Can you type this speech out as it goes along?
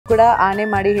ಕೂಡ ಆಣೆ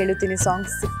ಮಾಡಿ ಹೇಳುತ್ತೀನಿ ಸಾಂಗ್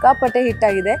ಸಿಕ್ಕಾಪಟ್ಟೆ ಹಿಟ್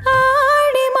ಆಗಿದೆ.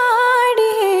 ಆಣೆ ಮಾಡಿ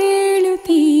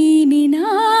ಹೇಳುತ್ತೀನಿ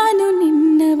ನಾನು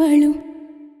ನಿನ್ನವಳು.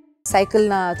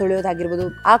 ಸೈಕಲ್ನ ತುಳಿಯೋದಾಗಿರ್ಬೋದು,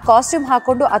 ಆ ಕಾಸ್ಟ್ಯೂಮ್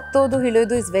ಹಾಕೊಂಡು ಹತ್ತೋದು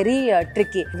ಇಳಿಯೋದು ಇಸ್ ವೆರಿ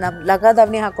ಟ್ರಿಕ್ಕಿ. ಲಗ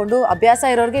ದಾವಣಿ ಹಾಕೊಂಡು ಅಭ್ಯಾಸ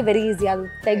ಇರೋರಿಗೆ ವೆರಿ ಈಸಿ. ಅದು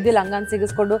ತೆಗ್ದು ಲಂಗಾನ್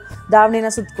ಸಿಗಿಸ್ಕೊಂಡು ದಾವಣಿನ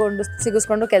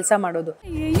ಸಿಗಿಸ್ಕೊಂಡು ಕೆಲಸ ಮಾಡೋದು.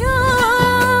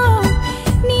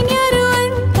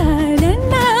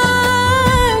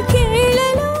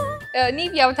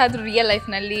 ನೀವು ಯಾವತ್ತಾದ್ರೂ ರಿಯಲ್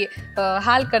ಲೈಫ್ನಲ್ಲಿ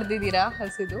ಹಾಲು ಕರೆದಿದ್ದೀರಾ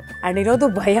ಹಸಿದು? ಆ್ಯಂಡ್ ಇರೋದು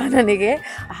ಭಯ ನನಗೆ.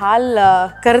 ಹಾಲು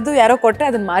ಕರೆದು ಯಾರೋ ಕೊಟ್ಟರೆ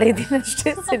ಅದನ್ನ ಮಾರಿದ್ದೀನಿ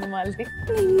ಅಷ್ಟೇ ಸಿನಿಮಾಲಿ.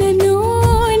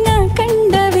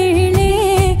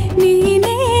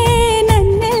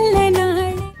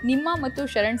 ನಿಮ್ಮ ಮತ್ತು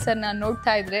ಶರಣ್ ಸರ್ನ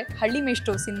ನೋಡ್ತಾ ಇದ್ರೆ ಹಳ್ಳಿ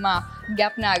ಮೇಷ್ಟ್ರು ಸಿನಿಮಾ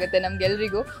ಜ್ಞಾಪನ ಆಗುತ್ತೆ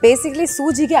ನಮ್ಗೆಲ್ರಿಗೂ. ಬೇಸಿಕ್ಲಿ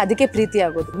ಸೂಜಿಗೆ ಅದಕ್ಕೆ ಪ್ರೀತಿ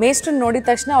ಆಗೋದು. ಮೇಷ್ಟ್ರನ್ನ ನೋಡಿದ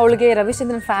ತಕ್ಷಣ ಅವಳಿಗೆ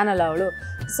ರವಿಚಂದ್ರನ್ ಫ್ಯಾನ್ ಅಲ್ಲ ಅವಳು,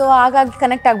 ಸೊ ಹಾಗಾಗಿ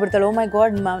ಕನೆಕ್ಟ್ ಆಗ್ಬಿಡ್ತಾಳೆ. ಓ ಮೈ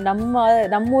ಗಾಡ್,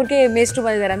 ನಮ್ಮೂರಿಗೆ ಮೇಷ್ಟ್ರು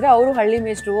ಬಂದಿದ್ದಾರೆ ಅಂದರೆ ಅವರು ಹಳ್ಳಿ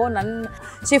ಮೇಷ್ಟ್ರು,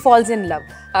 she falls in love.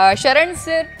 Sharan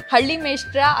sir ಹಳ್ಳಿ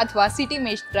ಮೇಷ್ಟ್ರ ಅಥವಾ ಸಿಟಿ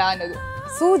ಮೇಷ್ಟ್ರ ಅನ್ನೋದು?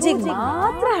 ಸೂಜಿಗೆ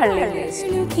ಮಾತ್ರ ಹಳ್ಳಿ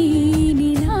ಮೇಷ್ಟ್ರು.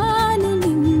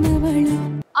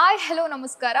 ಹಲೋ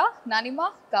ನಮಸ್ಕಾರ, ನಾನು ನಿಮ್ಮ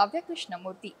ಕಾವ್ಯ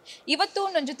ಕೃಷ್ಣಮೂರ್ತಿ. ಇವತ್ತು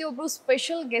ನನ್ನ ಜೊತೆ ಒಬ್ರು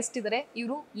ಸ್ಪೆಷಲ್ ಗೆಸ್ಟ್ ಇದ್ದಾರೆ.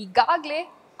 ಇವರು ಈಗಾಗಲೇ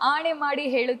ಆಣೆ ಮಾಡಿ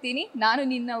ಹೇಳುತ್ತೀನಿ ನಾನು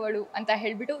ನಿನ್ನವಳು ಅಂತ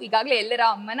ಹೇಳ್ಬಿಟ್ಟು ಈಗಾಗಲೇ ಎಲ್ಲರ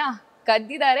ಅಮ್ಮನ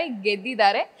ಕದ್ದಿದ್ದಾರೆ,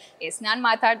 ಗೆದ್ದಿದ್ದಾರೆ. ನಾನು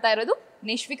ಮಾತಾಡ್ತಾ ಇರೋದು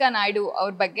ನಿಶ್ವಿಕಾ ನಾಯ್ಡು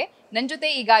ಅವ್ರ ಬಗ್ಗೆ. ನನ್ನ ಜೊತೆ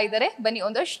ಈಗ ಇದ್ದಾರೆ. ಬನ್ನಿ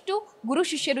ಒಂದಷ್ಟು ಗುರು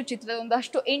ಶಿಷ್ಯರು ಚಿತ್ರದ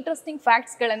ಒಂದಷ್ಟು ಇಂಟ್ರೆಸ್ಟಿಂಗ್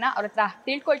ಫ್ಯಾಕ್ಟ್ಸ್ಗಳನ್ನು ಅವ್ರ ಹತ್ರ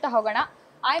ತಿಳ್ಕೊಳ್ತಾ ಹೋಗೋಣ.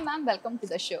 Ma'am, welcome to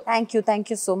the show.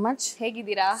 Thank you so much.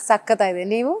 ಹೇಗಿದ್ದೀರಾ? ಸಖತ್ತಾಗಿದೆ.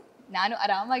 ನೀವು? ನಾನು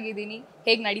ಆರಾಮಾಗಿದ್ದೀನಿ.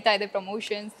 ಹೇಗೆ ನಡೀತಾ ಇದೆ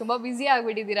ಪ್ರಮೋಷನ್ಸ್? ತುಂಬ busy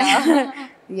ಆಗಿಬಿಟ್ಟಿದ್ದೀರಾ?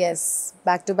 S,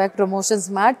 back to back promotions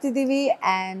ಮಾಡ್ತಿದ್ದೀವಿ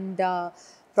ಆ್ಯಂಡ್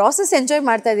ಪ್ರಾಸೆಸ್ ಎಂಜಾಯ್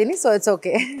ಮಾಡ್ತಾ ಇದ್ದೀನಿ. So it's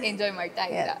okay. ಎಂಜಾಯ್ ಮಾಡ್ತಾ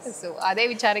ಇದ್ದೀರಾ? ಸೊ ಅದೇ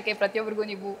ವಿಚಾರಕ್ಕೆ ಪ್ರತಿಯೊಬ್ಬರಿಗೂ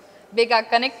ನೀವು ಬೇಗ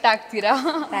ಕನೆಕ್ಟ್ ಆಗ್ತೀರಾ.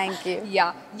 Thank you.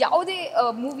 ಯಾವುದೇ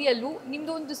ಮೂವಿಯಲ್ಲೂ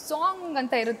ನಿಮ್ಮದು ಒಂದು ಸಾಂಗ್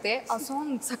ಅಂತ ಇರುತ್ತೆ, ಆ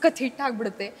ಸಾಂಗ್ ಸಖತ್ ಹಿಟ್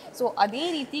ಆಗಿಬಿಡುತ್ತೆ. ಸೊ ಅದೇ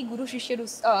ರೀತಿ ಗುರು ಶಿಷ್ಯರು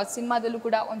ಸಿನಿಮಾದಲ್ಲೂ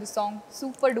ಕೂಡ ಒಂದು ಸಾಂಗ್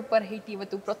ಸೂಪರ್ ಡೂಪರ್ ಹಿಟ್.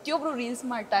 ಇವತ್ತು ಪ್ರತಿಯೊಬ್ಬರು ರೀಲ್ಸ್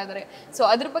ಮಾಡ್ತಾ ಇದ್ದಾರೆ. ಸೊ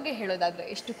ಅದ್ರ ಬಗ್ಗೆ ಹೇಳೋದಾದ್ರೆ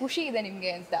ಎಷ್ಟು ಖುಷಿ ಇದೆ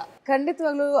ನಿಮಗೆ ಅಂತ?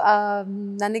 ಖಂಡಿತವಾಗ್ಲೂ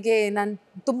ನಾನು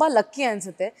ತುಂಬ ಲಕ್ಕಿ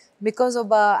ಅನಿಸುತ್ತೆ. ಬಿಕಾಸ್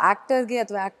ಒಬ್ಬ ಆ್ಯಕ್ಟರ್ಗೆ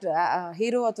ಅಥವಾ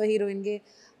ಹೀರೋ ಅಥವಾ ಹೀರೋಯಿನ್ಗೆ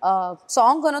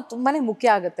ಸಾಂಗ್ ಅನ್ನೋದು ತುಂಬಾ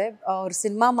ಮುಖ್ಯ ಆಗುತ್ತೆ. ಅವ್ರು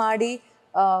ಸಿನಿಮಾ ಮಾಡಿ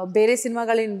ಬೇರೆ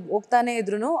ಸಿನಿಮಾಗಳಿಂದ ಹೋಗ್ತಾನೆ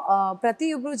ಇದ್ರು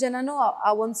ಪ್ರತಿಯೊಬ್ಬರು ಜನನು ಆ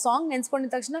ಒಂದು ಸಾಂಗ್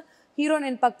ನೆನೆಸ್ಕೊಂಡಿದ ತಕ್ಷಣ ಹೀರೋ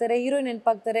ನೆನಪಾಗ್ತಾರೆ, ಹೀರೋಯಿನ್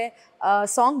ನೆನಪಾಗ್ತಾರೆ,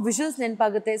 ಸಾಂಗ್ ವಿಷುವಲ್ಸ್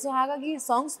ನೆನಪಾಗುತ್ತೆ. ಸೊ ಹಾಗಾಗಿ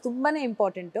ಸಾಂಗ್ಸ್ ತುಂಬಾ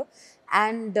ಇಂಪಾರ್ಟೆಂಟು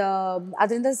ಆ್ಯಂಡ್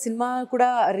ಅದರಿಂದ ಸಿನಿಮಾ ಕೂಡ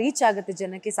ರೀಚ್ ಆಗುತ್ತೆ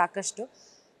ಜನಕ್ಕೆ ಸಾಕಷ್ಟು.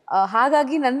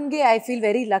 ಹಾಗಾಗಿ ನನಗೆ I feel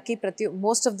very lucky.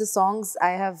 Most of the songs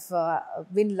I have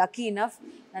been lucky enough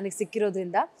ನನಗೆ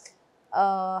ಸಿಕ್ಕಿರೋದ್ರಿಂದ.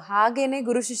 ಹಾಗೇನೆ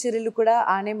ಗುರು ಶಿಷ್ಯರಲ್ಲೂ ಕೂಡ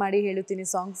ಆಣೆ ಮಾಡಿ ಹೇಳುತ್ತೀನಿ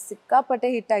ಸಾಂಗ್ ಸಿಕ್ಕಾಪಟ್ಟೆ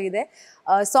ಹಿಟ್ ಆಗಿದೆ.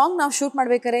 ಸಾಂಗ್ ನಾವು ಶೂಟ್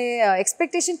ಮಾಡ್ಬೇಕಾದ್ರೆ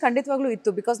ಎಕ್ಸ್ಪೆಕ್ಟೇಷನ್ ಖಂಡಿತವಾಗ್ಲೂ ಇತ್ತು.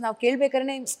 ಬಿಕಾಸ್ ನಾವು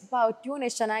ಕೇಳಬೇಕಾದ್ರೆ ಟ್ಯೂನ್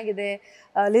ಎಷ್ಟು ಚೆನ್ನಾಗಿದೆ,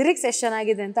 ಲಿರಿಕ್ಸ್ ಎಷ್ಟು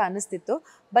ಚೆನ್ನಾಗಿದೆ ಅಂತ ಅನ್ನಿಸ್ತಿತ್ತು.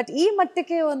 ಬಟ್ ಈ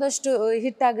ಮಟ್ಟಕ್ಕೆ ಒಂದಷ್ಟು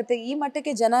ಹಿಟ್ ಆಗುತ್ತೆ, ಈ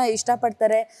ಮಟ್ಟಕ್ಕೆ ಜನ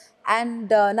ಇಷ್ಟಪಡ್ತಾರೆ.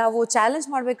 ಆ್ಯಂಡ್ ನಾವು ಚಾಲೆಂಜ್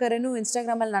ಮಾಡ್ಬೇಕಾದ್ರೂ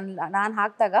ಇನ್ಸ್ಟಾಗ್ರಾಮಲ್ಲಿ ನಾನು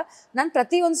ಹಾಕಿದಾಗ ನಾನು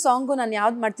ಪ್ರತಿಯೊಂದು ಸಾಂಗು ನಾನು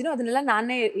ಯಾವ್ದು ಮಾಡ್ತೀನೋ ಅದನ್ನೆಲ್ಲ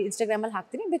ನಾನೇ ಇನ್ಸ್ಟಾಗ್ರಾಮಲ್ಲಿ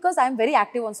ಹಾಕ್ತೀನಿ. Because I am very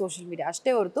active on social media,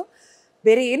 ಅಷ್ಟೇ ಹೊರತು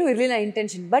ಬೇರೆ ಏನೂ ಇರಲಿಲ್ಲ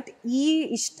ಇಂಟೆನ್ಷನ್. ಬಟ್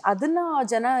ಅದನ್ನು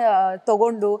ಜನ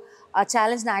ತಗೊಂಡು ಆ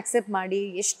ಚಾಲೆಂಜ್ನ ಆಕ್ಸೆಪ್ಟ್ ಮಾಡಿ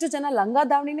ಎಷ್ಟು ಜನ ಲಂಗ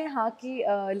ದಾವಣಿನೇ ಹಾಕಿ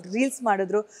ರೀಲ್ಸ್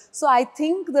ಮಾಡಿದ್ರು. So I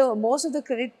think most of the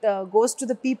credit goes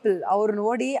to the people. ಅವ್ರು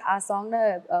ನೋಡಿ ಆ ಸಾಂಗ್ನ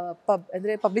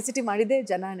ಪಬ್ಲಿಸಿಟಿ ಮಾಡಿದ್ದೇ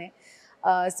ಜನನೇ.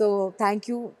 So thank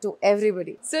you to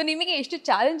everybody. So ನಿಮಗೆ ಎಷ್ಟು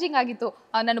ಚಾಲೆಂಜಿಂಗ್ ಆಗಿತ್ತು?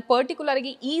 ನಾನು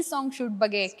ಪರ್ಟಿಕ್ಯುಲರ್ಗೆ ಈ ಸಾಂಗ್ ಶೂಟ್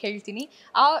ಬಗ್ಗೆ ಕೇಳ್ತೀನಿ.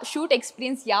 ಆ ಶೂಟ್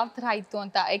ಎಕ್ಸ್ಪೀರಿಯನ್ಸ್ ಯಾವ ಥರ ಇತ್ತು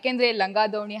ಅಂತ. ಯಾಕೆಂದರೆ ಲಂಗ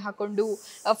ದಾವಣಿ ಹಾಕೊಂಡು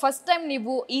ಫಸ್ಟ್ ಟೈಮ್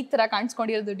ನೀವು ಈ ಥರ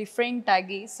ಕಾಣಿಸ್ಕೊಂಡಿರೋದು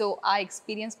ಡಿಫ್ರೆಂಟಾಗಿ. ಸೊ ಆ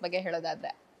ಎಕ್ಸ್ಪೀರಿಯನ್ಸ್ ಬಗ್ಗೆ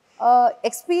ಹೇಳೋದಾದರೆ?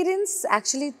 ಎಕ್ಸ್ಪೀರಿಯನ್ಸ್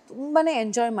ಆ್ಯಕ್ಚುಲಿ ತುಂಬಾ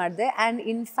ಎಂಜಾಯ್ ಮಾಡಿದೆ. ಆ್ಯಂಡ್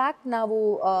ಇನ್ಫ್ಯಾಕ್ಟ್ ನಾವು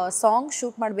ಸಾಂಗ್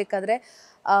ಶೂಟ್ ಮಾಡಬೇಕಾದ್ರೆ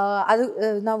ಅದು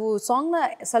ನಾವು ಸಾಂಗ್ನ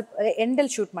ಸ್ವಲ್ಪ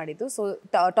ಎಂಡಲ್ಲಿ ಶೂಟ್ ಮಾಡಿದ್ದು. ಸೊ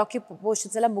ಟಾಕಿ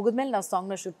ಪೋರ್ಷನ್ಸ್ ಎಲ್ಲ ಮುಗಿದ್ಮೇಲೆ ನಾವು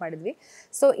ಸಾಂಗ್ನ ಶೂಟ್ ಮಾಡಿದ್ವಿ.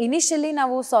 ಸೊ ಇನಿಷಿಯಲಿ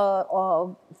ನಾವು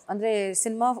ಅಂದರೆ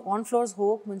ಸಿನಿಮಾ ಆನ್ ಫ್ಲೋರ್ಸ್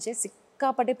ಹೋಗೋಕ್ಕೆ ಮುಂಚೆ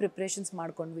ಸಿಕ್ಕಾಪಟ್ಟೆ ಪ್ರಿಪ್ರೇಷನ್ಸ್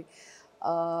ಮಾಡ್ಕೊಂಡ್ವಿ.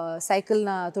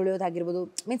 ಸೈಕಲ್ನ ತುಳಿಯೋದಾಗಿರ್ಬೋದು.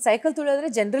 ಸೈಕಲ್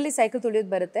ತುಳಿಯೋದ್ರೆ ಜನರಲಿ ಸೈಕಲ್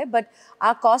ತುಳಿಯೋದು ಬರುತ್ತೆ, ಬಟ್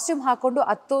ಆ ಕಾಸ್ಟ್ಯೂಮ್ ಹಾಕ್ಕೊಂಡು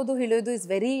ಹತ್ತೋದು ಇಳಿಯೋದು ಇಸ್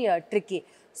ವೆರಿ ಟ್ರಿಕ್ಕಿ.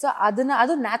 ಸೊ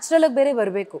ಅದು ನ್ಯಾಚುರಲಾಗಿ ಬೇರೆ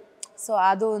ಬರಬೇಕು. ಸೊ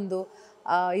ಅದು ಒಂದು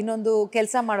ಇನ್ನೊಂದು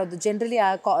ಕೆಲಸ ಮಾಡೋದು ಜನರಲಿ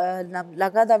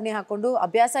ಲಗ ದಾವಣಿ ಹಾಕೊಂಡು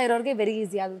ಅಭ್ಯಾಸ ಇರೋರಿಗೆ ವೆರಿ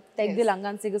ಈಸಿ. ಅದು ತೆಗ್ದು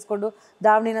ಲಂಗಾನ್ ಸಿಗಿಸ್ಕೊಂಡು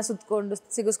ದಾವಣಿನ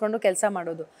ಸಿಗಿಸ್ಕೊಂಡು ಕೆಲಸ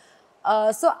ಮಾಡೋದು.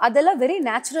 ಸೊ ಅದೆಲ್ಲ ವೆರಿ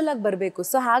ನ್ಯಾಚುರಲ್ ಆಗಿ ಬರಬೇಕು.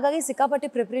 ಸೊ ಹಾಗಾಗಿ ಸಿಕ್ಕಾಪಟ್ಟೆ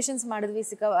ಪ್ರಿಪ್ರೇಷನ್ಸ್ ಮಾಡಿದ್ವಿ.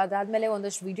 ಅದಾದಮೇಲೆ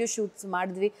ಒಂದಷ್ಟು ವಿಡಿಯೋ ಶೂಟ್ಸ್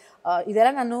ಮಾಡಿದ್ವಿ.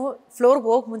 ಇದೆಲ್ಲ ನಾನು ಫ್ಲೋರ್ಗೆ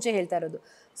ಹೋಗಕ್ಕೆ ಮುಂಚೆ ಹೇಳ್ತಾ ಇರೋದು.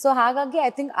 ಸೊ ಹಾಗಾಗಿ ಐ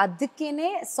ಥಿಂಕ್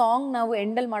ಅದಕ್ಕೇ ಸಾಂಗ್ ನಾವು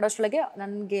ಎಂಡಲ್ಲಿ ಮಾಡೋಷ್ಟೊಳಗೆ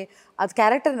ನನಗೆ ಅದು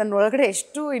ಕ್ಯಾರೆಕ್ಟರ್ ನನ್ನ ಒಳಗಡೆ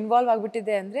ಎಷ್ಟು ಇನ್ವಾಲ್ವ್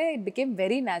ಆಗಿಬಿಟ್ಟಿದೆ ಅಂದರೆ it became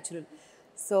very natural.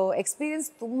 So experience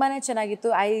ತುಂಬಾ ಚೆನ್ನಾಗಿತ್ತು.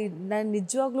 ನಾನು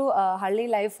ನಿಜವಾಗ್ಲೂ ಹಳ್ಳಿ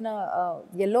ಲೈಫ್ನ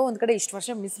ಎಲ್ಲೋ ಒಂದು ಕಡೆ ಇಷ್ಟು ವರ್ಷ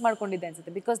ಮಿಸ್ ಮಾಡ್ಕೊಂಡಿದ್ದೆ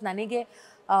ಅನಿಸುತ್ತೆ. ಬಿಕಾಸ್ ನನಗೆ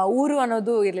ಊರು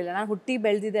ಅನ್ನೋದು ಇರಲಿಲ್ಲ. ನಾನು ಹುಟ್ಟಿ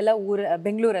ಬೆಳೆದಿದ್ದೆಲ್ಲ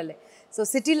ಬೆಂಗಳೂರಲ್ಲೇ. ಸೊ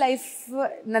ಸಿಟಿ ಲೈಫ್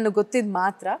ನನಗೆ ಗೊತ್ತಿದ್ದು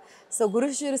ಮಾತ್ರ. ಸೊ ಗುರು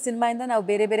ಶಿಷ್ಯರು ಸಿನಿಮಾಯಿಂದ ನಾವು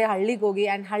ಬೇರೆ ಬೇರೆ ಹಳ್ಳಿಗೆ ಹೋಗಿ,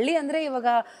 ಆ್ಯಂಡ್ ಹಳ್ಳಿ ಅಂದರೆ ಇವಾಗ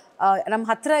ನಮ್ಮ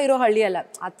ಹತ್ತಿರ ಇರೋ ಹಳ್ಳಿ ಅಲ್ಲ,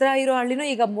 ಹತ್ತಿರ ಇರೋ ಹಳ್ಳಿನೂ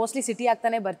ಈಗ ಮೋಸ್ಟ್ಲಿ ಸಿಟಿ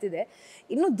ಆಗ್ತಾನೆ ಬರ್ತಿದೆ.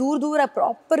 ಇನ್ನು ದೂರ ದೂರ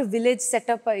ಪ್ರಾಪರ್ ವಿಲೇಜ್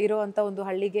ಸೆಟಪ್ ಇರೋವಂಥ ಒಂದು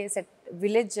ಹಳ್ಳಿಗೆ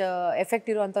ವಿಲೇಜ್ ಎಫೆಕ್ಟ್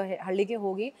ಇರೋವಂಥ ಹಳ್ಳಿಗೆ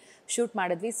ಹೋಗಿ ಶೂಟ್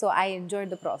ಮಾಡಿದ್ವಿ. So I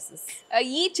enjoyed the process.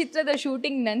 ಈ ಚಿತ್ರದ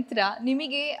ಶೂಟಿಂಗ್ ನಂತರ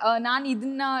ನಿಮಗೆ ನಾನು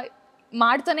ಇದನ್ನ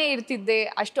ಮಾಡ್ತಾನೆ ಇರ್ತಿದ್ದೆ,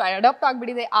 ಅಷ್ಟು ಅಡಾಪ್ಟ್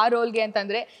ಆಗಿಬಿಟ್ಟಿದೆ ಆ ರೋಲ್ಗೆ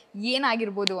ಅಂತಂದರೆ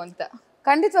ಏನಾಗಿರ್ಬೋದು ಅಂತ?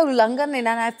 ಖಂಡಿತವಾಗ್ಲೂ ಲಂಗನ್ನೇ.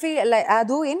 ನಾನು ಐ ಫೀಲ್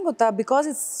ಅದು ಏನು ಗೊತ್ತಾ, ಬಿಕಾಸ್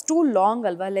ಇಟ್ಸ್ ಟೂ ಲಾಂಗ್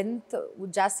ಅಲ್ವಾ, ಲೆಂತ್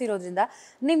ಜಾಸ್ತಿ ಇರೋದ್ರಿಂದ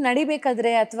ನೀವು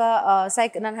ನಡಿಬೇಕಾದ್ರೆ ಅಥವಾ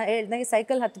ನಾನು ಹೇಳ್ದಂಗೆ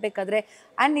ಸೈಕಲ್ ಹತ್ತಬೇಕಾದ್ರೆ,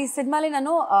 ಆ್ಯಂಡ್ ಈ ಸಿನಿಮಾಲಿ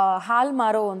ನಾನು ಹಾಲು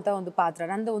ಮಾರೋ ಅಂತ ಒಂದು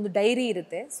ಪಾತ್ರ, ನಂದು ಒಂದು ಡೈರಿ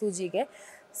ಇರುತ್ತೆ ಸೂಜಿಗೆ.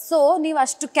 ಸೊ ನೀವು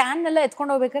ಅಷ್ಟು ಕ್ಯಾನ್ನೆಲ್ಲ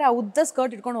ಎತ್ಕೊಂಡು ಹೋಗ್ಬೇಕಾದ್ರೆ ಆ ಉದ್ದ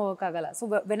ಸ್ಕರ್ಟ್ ಇಟ್ಕೊಂಡು ಹೋಗೋಕ್ಕಾಗಲ್ಲ. ಸೊ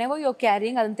ವೆನೆವರ್ ಯು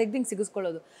ಕ್ಯಾರಿಂಗ್ ಅದನ್ನು ತೆಗ್ದು ಹಿಂಗೆ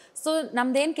ಸಿಗಿಸ್ಕೊಳ್ಳೋದು. ಸೊ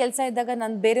ನಮ್ದೇನು ಕೆಲಸ ಇದ್ದಾಗ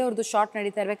ನಾನು ಬೇರೆಯವ್ರದ್ದು ಶಾರ್ಟ್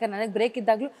ನಡೀತಾ ಇರ್ಬೇಕಾದ್ರೆ ನನಗೆ ಬ್ರೇಕ್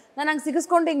ಇದ್ದಾಗಲೂ ನಾನು ಹಂಗೆ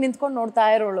ಸಿಗಿಸ್ಕೊಂಡು ಹಿಂಗೆ ನಿಂತ್ಕೊಂಡು ನೋಡ್ತಾ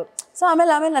ಇರೋಳು. ಸೊ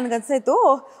ಆಮೇಲೆ ನನಗೆ ಅನ್ಸಾಯ್ತು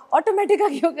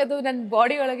ಆಟೋಮೆಟಿಕ್ಕಾಗಿ ಹೋಗೋದು ನನ್ನ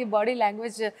ಬಾಡಿ ಒಳಗೆ ಬಾಡಿ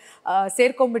ಲ್ಯಾಂಗ್ವೇಜ್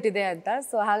ಸೇರ್ಕೊಂಡ್ಬಿಟ್ಟಿದೆ ಅಂತ.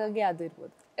 ಸೊ ಹಾಗಾಗಿ ಅದು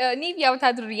ಇರ್ಬೋದು. ನೀವು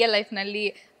ಯಾವತ್ತಾದ್ರೂ ರಿಯಲ್ ಲೈಫ್ನಲ್ಲಿ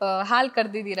ಹಾಲು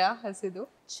ಕರೆದಿದ್ದೀರಾ ಹಸಿದು?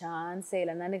 ಚಾನ್ಸೇ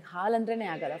ಇಲ್ಲ. ನನಗೆ ಹಾಲು ಅಂದ್ರೇ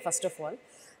ಆಗಲ್ಲ. ಫಸ್ಟ್ ಆಫ್ ಆಲ್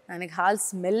ನನಗೆ ಹಾಲು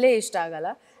ಸ್ಮೆಲ್ಲೇ ಇಷ್ಟ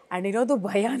ಆಗಲ್ಲ. ಆ್ಯಂಡ್ ಇರೋದು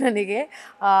ಭಯ ನನಗೆ.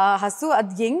 ಹಸು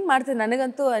ಅದು ಹೆಂಗೆ ಮಾಡ್ತೀನಿ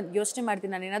ನನಗಂತೂ ಯೋಚನೆ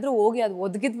ಮಾಡ್ತೀನಿ, ನಾನು ಏನಾದರೂ ಹೋಗಿ ಅದು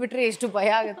ಒದಗಿದ್ಬಿಟ್ರೆ ಎಷ್ಟು ಭಯ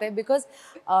ಆಗುತ್ತೆ. ಬಿಕಾಸ್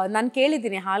ನಾನು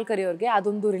ಕೇಳಿದ್ದೀನಿ ಹಾಲು ಕರಿಯೋರಿಗೆ,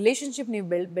 ಅದೊಂದು ರಿಲೇಷನ್ಶಿಪ್ ನೀವು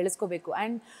ಬೆಳೆಸ್ಕೋಬೇಕು.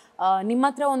 ಆ್ಯಂಡ್ ನಿಮ್ಮ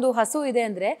ಹತ್ರ ಒಂದು ಹಸು ಇದೆ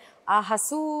ಅಂದರೆ ಆ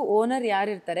ಹಸು ಓನರ್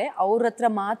ಯಾರಿರ್ತಾರೆ ಅವ್ರ ಹತ್ರ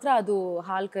ಮಾತ್ರ ಅದು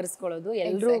ಹಾಲು ಕರೆಸ್ಕೊಳ್ಳೋದು,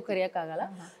 ಎಲ್ಲರೂ ಕರಿಯೋಕ್ಕಾಗಲ್ಲ.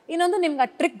 ಇನ್ನೊಂದು ನಿಮ್ಗೆ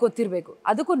ಆ ಟ್ರಿಕ್ ಗೊತ್ತಿರಬೇಕು,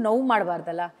 ಅದಕ್ಕೂ ನೋವು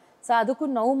ಮಾಡಬಾರ್ದಲ್ಲ. ಸೊ ಅದಕ್ಕೂ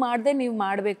ನೋವು ಮಾಡದೆ ನೀವು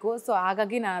ಮಾಡಬೇಕು. ಸೊ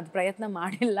ಹಾಗಾಗಿ ನಾನು ಅದು ಪ್ರಯತ್ನ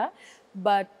ಮಾಡಿಲ್ಲ.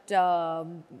 ಬಟ್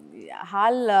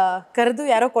ಹಾಲು ಕರೆದು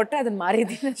ಯಾರೋ ಕೊಟ್ಟರೆ ಅದನ್ನು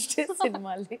ಮಾರಿದ್ದೀನಿ ಅಷ್ಟೇ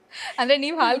ಸಿನಿಮಾಲಿ. ಅಂದರೆ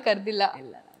ನೀವು ಹಾಲು ಕರೆದಿಲ್ಲ?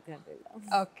 ಇಲ್ಲ, ಕರೆದಿಲ್ಲ.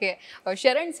 ಓಕೆ.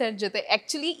 ಶರಣ್ ಸರ್ ಜೊತೆ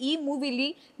ಆ್ಯಕ್ಚುಲಿ ಈ ಮೂವಿಲಿ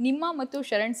ನಿಮ್ಮ ಮತ್ತು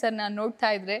ಶರಣ್ ಸರ್ನ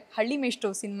ನೋಡ್ತಾ ಇದ್ರೆ ಹಳ್ಳಿ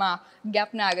ಮೇಷ್ಟ್ರು ಸಿನಿಮಾ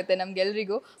ಜ್ಞಾಪನ ಆಗುತ್ತೆ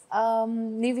ನಮ್ಗೆಲ್ರಿಗೂ.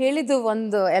 ನೀವು ಹೇಳಿದ್ದು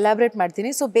ಒಂದು ಎಲಾಬ್ರೇಟ್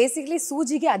ಮಾಡ್ತೀನಿ. ಸೊ ಬೇಸಿಕ್ಲಿ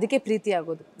ಸೂಜಿಗೆ ಅದಕ್ಕೆ ಪ್ರೀತಿ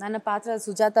ಆಗೋದು. ನನ್ನ ಪಾತ್ರ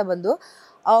ಸುಜಾತ ಬಂದು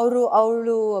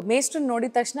ಅವಳು ಮೇಷ್ಟ್ರನ್ನ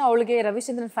ನೋಡಿದ ತಕ್ಷಣ ಅವಳಿಗೆ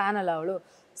ರವಿಚಂದ್ರನ್ ಫ್ಯಾನ್ ಅಲ್ಲ ಅವಳು.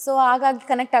 ಸೊ ಹಾಗಾಗಿ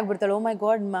ಕನೆಕ್ಟ್ ಆಗಿಬಿಡ್ತಾಳೆ. ಓ ಮೈ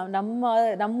ಗಾಡ್,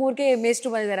 ನಮ್ಮೂರಿಗೆ ಮೇಷ್ಟ್ರು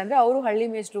ಬಂದಿದ್ದಾರೆ ಅಂದರೆ ಅವರು ಹಳ್ಳಿ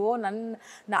ಮೇಷ್ಟ್ರು,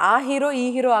 ಆ ಹೀರೋ ಈ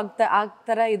ಹೀರೋ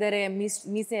ಆಗ್ತಾರ ಇದ್ದಾರೆ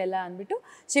ಮೀಸೆ ಎಲ್ಲ ಅಂದ್ಬಿಟ್ಟು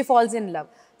she falls in love.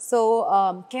 So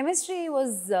chemistry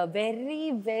was very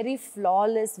very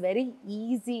flawless, very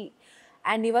easy.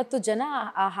 And ಇವತ್ತು ಜನ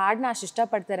ಆ ಹಾಡನ್ನ ಅಷ್ಟು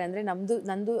ಇಷ್ಟಪಡ್ತಾರೆ ಅಂದರೆ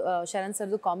ನಂದು ಶರಣ್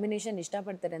ಸರ್ದು ಕಾಂಬಿನೇಷನ್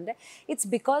ಇಷ್ಟಪಡ್ತಾರೆ ಅಂದರೆ ಇಟ್ಸ್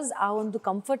ಬಿಕಾಸ್ ಆ ಒಂದು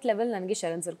ಕಂಫರ್ಟ್ ಲೆವೆಲ್ ನನಗೆ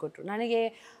ಶರಣ್ ಸರ್ ಕೊಟ್ಟರು. ನನಗೆ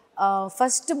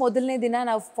ಫಸ್ಟ್ ಮೊದಲನೇ ದಿನ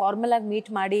ನಾವು ಫಾರ್ಮಲಾಗಿ ಮೀಟ್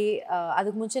ಮಾಡಿ,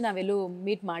 ಅದಕ್ಕೆ ಮುಂಚೆ ನಾವೆಲ್ಲೂ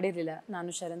ಮೀಟ್ ಮಾಡಿರಲಿಲ್ಲ ನಾನು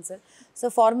ಶರಣ್ ಸರ್. ಸೊ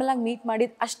ಫಾರ್ಮಲಾಗಿ ಮೀಟ್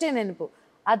ಮಾಡಿದ್ದು ಅಷ್ಟೇ ನೆನಪು.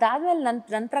 ಅದಾದಮೇಲೆ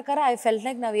ನನ್ನ ಪ್ರಕಾರ ಐ ಫೆಲ್ಟ್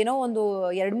ಲೈಕ್ ನಾವೇನೋ ಒಂದು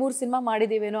 2-3 ಸಿನಿಮಾ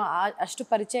ಮಾಡಿದ್ದೀವೇನೋ, ಅಷ್ಟು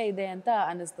ಪರಿಚಯ ಇದೆ ಅಂತ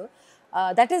ಅನ್ನಿಸ್ತು.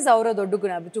 ದಟ್ ಈಸ್ ಅವರ ದೊಡ್ಡ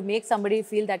ಗುಣ, to make somebody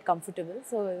feel that comfortable.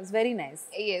 So it's very nice.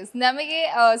 S, ನಮಗೆ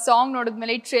ಸಾಂಗ್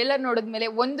ನೋಡಿದ್ಮೇಲೆ, ಟ್ರೇಲರ್ ನೋಡಿದ್ಮೇಲೆ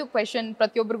ಒಂದು ಕ್ವೆಶನ್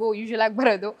ಪ್ರತಿಯೊಬ್ಬರಿಗೂ ಯೂಶುವಲ್ ಆಗಿ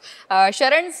ಬರೋದು,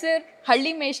 ಶರಣ್ ಸರ್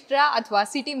ಹಳ್ಳಿ ಮೇಷ್ಟ್ರ ಅಥವಾ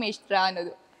ಸಿಟಿ ಮೇಷ್ಟ್ರ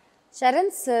ಅನ್ನೋದು. ಶರಣ್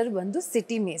ಸರ್ ಬಂದು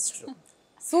ಸಿಟಿ ಮೇಷ್ಟ್ರು,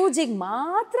 ಸೂಜಿಗೆ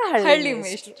ಮಾತ್ರ ಹಳ್ಳಿ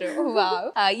ಮೇಷ್ಟ್ರು. ವಾವ್.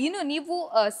 ಇನ್ನು ನೀವು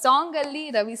ಸಾಂಗ್ ಅಲ್ಲಿ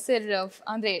ರವಿ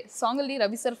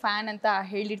ಸರ್ ಫ್ಯಾನ್ ಅಂತ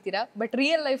ಹೇಳಿರ್ತೀರಾ, ಬಟ್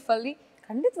ರಿಯಲ್ ಲೈಫ್ ಅಲ್ಲಿ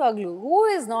ಖಂಡಿತವಾಗ್ಲೂ who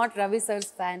is not Ravi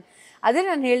sirs fan? ಅದೇ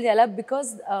ನಾನು ಹೇಳಿದೆ ಅಲ್ಲ,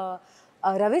 ಬಿಕಾಸ್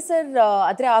ರವಿ ಸರ್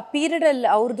ಆದರೆ ಆ ಪೀರಿಯಡಲ್ಲಿ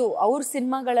ಅವ್ರ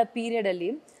ಸಿನಿಮಾಗಳ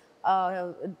ಪೀರಿಯಡಲ್ಲಿ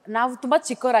ನಾವು ತುಂಬ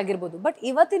ಚಿಕ್ಕವರಾಗಿರ್ಬೋದು, ಬಟ್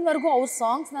ಇವತ್ತಿನವರೆಗೂ ಅವ್ರ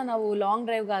ಸಾಂಗ್ಸ್ನ ನಾವು ಲಾಂಗ್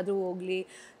ಡ್ರೈವ್ಗಾದರೂ ಹೋಗಲಿ,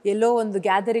 ಎಲ್ಲೋ ಒಂದು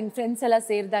ಗ್ಯಾದರಿಂಗ್ ಫ್ರೆಂಡ್ಸ್ ಎಲ್ಲ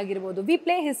ಸೇರಿದಾಗಿರ್ಬೋದು, we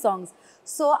play his songs.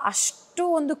 So ಅಷ್ಟು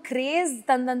ಒಂದು ಕ್ರೇಜ್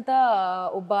ತಂದಂಥ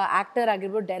ಒಬ್ಬ ಆ್ಯಕ್ಟರ್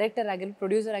ಆಗಿರ್ಬೋದು, ಡೈರೆಕ್ಟರ್ ಆಗಿರ್ಬೋದು,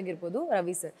 ಪ್ರೊಡ್ಯೂಸರ್ ಆಗಿರ್ಬೋದು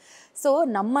ರವಿ ಸರ್. ಸೊ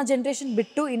ನಮ್ಮ ಜನ್ರೇಷನ್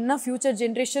ಬಿಟ್ಟು ಇನ್ನು ಫ್ಯೂಚರ್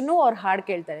ಜನ್ರೇಷನ್ನು ಅವ್ರು ಹಾಡು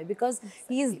ಕೇಳ್ತಾರೆ, because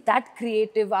he is that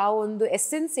creative. ಆ ಒಂದು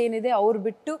ಎಸ್ಸೆನ್ಸ್ ಏನಿದೆ ಅವ್ರು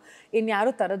ಬಿಟ್ಟು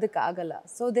ಇನ್ಯಾರೂ ತರೋದಕ್ಕಾಗಲ್ಲ.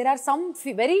 So there are some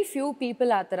very few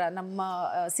people ಆ ಥರ ನಮ್ಮ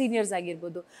ಸೀನಿಯರ್ಸ್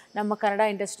ಆಗಿರ್ಬೋದು, ನಮ್ಮ ಕನ್ನಡ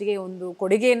ಇಂಡಸ್ಟ್ರಿಗೆ ಒಂದು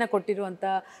ಕೊಡುಗೆಯನ್ನು ಕೊಟ್ಟಿರುವಂಥ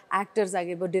ಆ್ಯಕ್ಟರ್ಸ್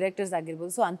ಆಗಿರ್ಬೋದು, ಡಿರೆಕ್ಟರ್ಸ್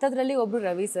ಆಗಿರ್ಬೋದು. ಸೊ ಅಂಥದ್ರಲ್ಲಿ ಒಬ್ಬರು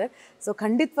ರವಿ ಸರ್. ಸೊ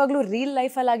ಖಂಡಿತವಾಗ್ಲೂ real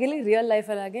ಲೈಫಲ್ಲಾಗಿರಲಿ, real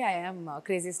ಲೈಫಲ್ಲಾಗಿ I am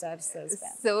crazy stars.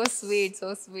 So sweet, so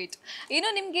sweet. ಇನ್ನು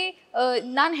ನಿಮಗೆ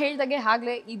ನಾನು ಹೇಳ್ದಾಗೆ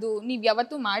ಆಗಲೇ ಇದು ನೀವು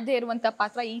ಯಾವತ್ತೂ ಮಾಡದೇ ಇರುವಂಥ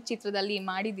ಪಾತ್ರ ಈ ಚಿತ್ರದಲ್ಲಿ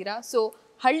ಮಾಡಿದ್ದೀರಾ. ಸೊ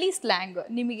ಹಳ್ಳಿ ಸ್ಲ್ಯಾಂಗ್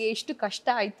ನಿಮಗೆ ಎಷ್ಟು ಕಷ್ಟ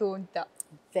ಆಯಿತು ಅಂತ?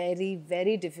 Very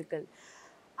very difficult.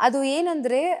 ಅದು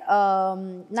ಏನಂದರೆ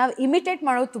ನಾವು ಇಮಿಟೇಟ್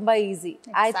ಮಾಡೋದು ತುಂಬ ಈಸಿ.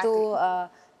 ಆಯಿತು,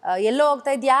 ಎಲ್ಲೋ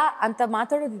ಹೋಗ್ತಾ ಇದೆಯಾ ಅಂತ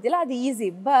ಮಾತಾಡೋದಿದೆಯಲ್ಲ, ಅದು ಈಸಿ.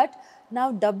 ಬಟ್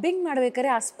ನಾವು ಡಬ್ಬಿಂಗ್ ಮಾಡ್ಬೇಕಾದ್ರೆ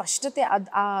ಆ ಸ್ಪಷ್ಟತೆ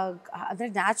ಅಂದರೆ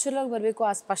ನ್ಯಾಚುರಲಾಗಿ ಬರಬೇಕು,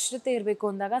 ಆ ಸ್ಪಷ್ಟತೆ ಇರಬೇಕು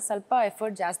ಅಂದಾಗ ಸ್ವಲ್ಪ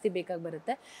ಎಫರ್ಟ್ ಜಾಸ್ತಿ ಬೇಕಾಗಿ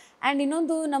ಬರುತ್ತೆ. ಆ್ಯಂಡ್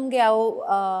ಇನ್ನೊಂದು ನಮಗೆ ಅವು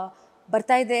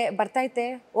ಬರ್ತೈತೆ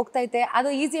ಹೋಗ್ತೈತೆ ಅದು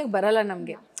ಈಸಿಯಾಗಿ ಬರಲ್ಲ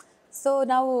ನಮಗೆ. ಸೊ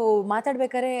ನಾವು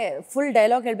ಮಾತಾಡ್ಬೇಕಾದ್ರೆ ಫುಲ್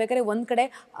ಡೈಲಾಗ್ ಹೇಳ್ಬೇಕಾದ್ರೆ ಒಂದು ಕಡೆ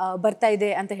ಬರ್ತಾ ಇದೆ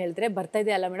ಅಂತ ಹೇಳಿದ್ರೆ ಬರ್ತಾ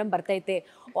ಇದೆ ಅಲ್ಲ ಮೇಡಮ್ ಬರ್ತೈತೆ,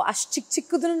 ಅಷ್ಟು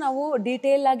ಚಿಕ್ಕದನ್ನು ನಾವು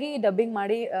ಡೀಟೇಲ್ ಆಗಿ ಡಬ್ಬಿಂಗ್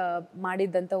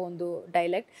ಮಾಡಿದ್ದಂಥ ಒಂದು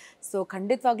ಡೈಲೆಕ್ಟ್. ಸೊ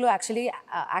ಖಂಡಿತವಾಗ್ಲೂ ಆ್ಯಕ್ಚುಲಿ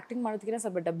ಆ್ಯಕ್ಟಿಂಗ್ ಮಾಡೋದಕ್ಕಿಂತ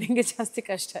ಸ್ವಲ್ಪ ಡಬ್ಬಿಂಗ್ಗೆ ಜಾಸ್ತಿ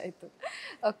ಕಷ್ಟ ಆಯಿತು.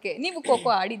 ಓಕೆ, ನೀವು ಖೋ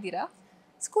ಖೋ ಆಡಿದ್ದೀರಾ?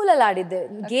 ಸ್ಕೂಲಲ್ಲಿ ಆಡಿದ್ದೆ,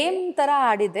 ಗೇಮ್ ಥರ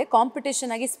ಆಡಿದ್ದೆ,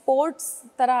 ಕಾಂಪಿಟೇಷನ್ ಆಗಿ ಸ್ಪೋರ್ಟ್ಸ್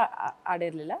ಥರ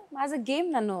ಆಡಿರಲಿಲ್ಲ. ಆ್ಯಸ್ ಅ ಗೇಮ್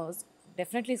ನಾನು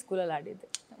ಡೆಫಿನೆಟ್ಲಿ ಸ್ಕೂಲಲ್ಲಿ ಆಡಿದ್ದೆ.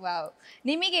 ವಾವ್.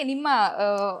 ನಿಮಗೆ ನಿಮ್ಮ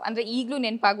ಅಂದರೆ ಈಗಲೂ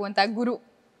ನೆನಪಾಗುವಂಥ ಗುರು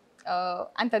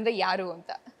ಅಂತಂದರೆ ಯಾರು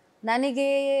ಅಂತ? ನನಗೆ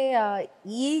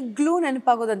ಈಗಲೂ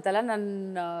ನೆನಪಾಗೋದಂತಲ್ಲ,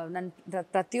 ನನ್ನ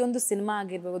ಪ್ರತಿಯೊಂದು ಸಿನಿಮಾ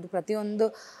ಆಗಿರ್ಬೋದು, ಪ್ರತಿಯೊಂದು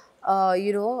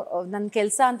ನನ್ನ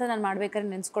ಕೆಲಸ ಅಂತ ನಾನು ಮಾಡ್ಬೇಕಾದ್ರೆ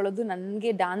ನೆನೆಸ್ಕೊಳ್ಳೋದು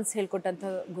ನನಗೆ ಡಾನ್ಸ್ ಹೇಳ್ಕೊಟ್ಟಂಥ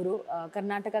ಗುರು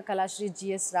ಕರ್ನಾಟಕ ಕಲಾಶ್ರೀ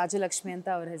GS ರಾಜಲಕ್ಷ್ಮಿ ಅಂತ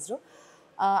ಅವ್ರ ಹೆಸರು.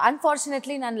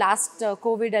 ಅನ್ಫಾರ್ಚುನೇಟ್ಲಿ ನಾನು ಲಾಸ್ಟ್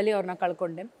ಕೋವಿಡಲ್ಲಿ ಅವ್ರನ್ನ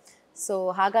ಕಳ್ಕೊಂಡೆ. ಸೊ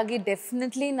ಹಾಗಾಗಿ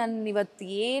ಡೆಫಿನೆಟ್ಲಿ ನಾನು ಇವತ್ತು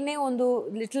ಏನೇ ಒಂದು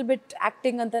ಲಿಟಲ್ ಬಿಟ್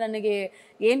ಆ್ಯಕ್ಟಿಂಗ್ ಅಂತ ನನಗೆ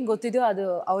ಏನು ಗೊತ್ತಿದೆಯೋ ಅದು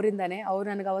ಅವರಿಂದಾನೆ. ಅವ್ರು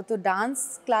ನನಗೆ ಅವತ್ತು ಡಾನ್ಸ್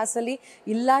ಕ್ಲಾಸಲ್ಲಿ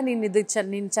ಇಲ್ಲ ನೀನು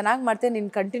ನೀನು ಚೆನ್ನಾಗಿ ಮಾಡ್ತೇನೆ,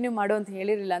 ನೀನು ಕಂಟಿನ್ಯೂ ಮಾಡು ಅಂತ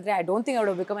ಹೇಳಿರಲಿಲ್ಲ ಅಂದರೆ I don't think I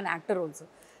would become on actor also.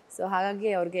 So ಹಾಗಾಗಿ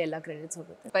ಅವ್ರಿಗೆ ಎಲ್ಲ ಕ್ರೆಡಿಟ್ಸ್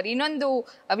ಹೋಗುತ್ತೆ. ಇನ್ನೊಂದು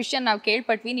ವಿಷಯ ನಾವು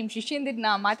ಕೇಳ್ಪಟ್ವಿ, ನಿಮ್ಮ ಶಿಷ್ಯಂದಿರನ್ನ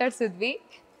ಮಾತಾಡ್ಸಿದ್ವಿ,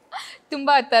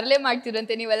 ತುಂಬ ತರಲೆ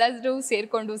ಮಾಡ್ತಿರಂತೆ ನೀವೆಲ್ಲರೂ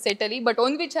ಸೇರಿಕೊಂಡು ಸೆಟ್ಟಲ್ಲಿ. ಬಟ್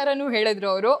ಒಂದು ವಿಚಾರನೂ ಹೇಳಿದ್ರು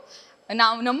ಅವರು,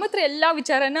 ನಮ್ಮ ಹತ್ರ ಎಲ್ಲ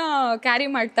ವಿಚಾರನ ಕ್ಯಾರಿ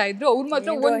ಮಾಡ್ತಾ ಇದ್ರು, ಅವ್ರ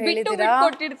ಮಾತ್ರ ಒಂದು ಬಿಟ್ಟು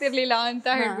ಕೊಟ್ಟಿರ್ತಿರ್ಲಿಲ್ಲ ಅಂತ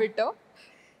ಹೇಳ್ಬಿಟ್ಟು.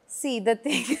 ಸಿ ದ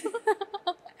ಥಿಂಗ್,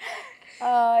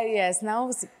 ಎಸ್ ನಾವು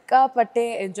ಸಿಕ್ಕಾಪಟ್ಟೆ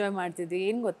ಎಂಜಾಯ್ ಮಾಡ್ತಿದ್ವಿ.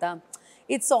 ಏನು ಗೊತ್ತಾ,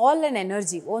 ಇಟ್ಸ್ ಆಲ್ ಎನ್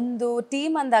ಎನರ್ಜಿ. ಒಂದು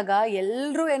ಟೀಮ್ ಅಂದಾಗ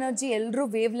ಎಲ್ಲರೂ ಎನರ್ಜಿ, ಎಲ್ಲರೂ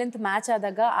ವೇವ್ ಲೆಂತ್ ಮ್ಯಾಚ್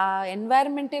ಆದಾಗ ಆ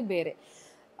ಎನ್ವೈರ್ಮೆಂಟೇ ಬೇರೆ.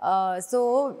 ಸೊ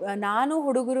ನಾನು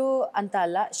ಹುಡುಗರು ಅಂತ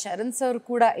ಅಲ್ಲ, ಶರಣ್ ಸರ್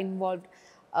ಕೂಡ ಇನ್ವಾಲ್ವ್ಡ್.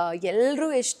 ಎಲ್ಲರೂ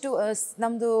ಎಷ್ಟು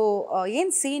ನಮ್ಮದು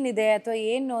ಏನು ಸೀನ್ ಇದೆ ಅಥವಾ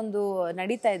ಏನು ಒಂದು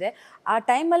ನಡೀತಾ ಇದೆ ಆ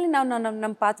ಟೈಮಲ್ಲಿ ನಾವು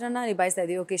ನಮ್ಮ ಪಾತ್ರನ ನಿಭಾಯಿಸ್ತಾ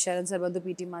ಇದ್ವಿ. ಓಕೆ, ಶರಣ್ ಸರ್ ಬಂದು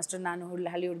PT ಮಾಸ್ಟರ್, ನಾನು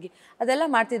ಹಳ್ಳಿ ಹುಡುಗಿ, ಅದೆಲ್ಲ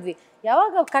ಮಾಡ್ತಿದ್ವಿ.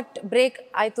 ಯಾವಾಗ ಕಟ್ ಬ್ರೇಕ್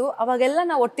ಆಯಿತು ಅವಾಗೆಲ್ಲ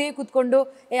ನಾವು ಒಟ್ಟಿಗೆ ಕೂತ್ಕೊಂಡು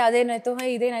ಅದೇನಾಯಿತು,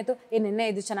 ಇದೇನಾಯಿತು, ನಿನ್ನೆ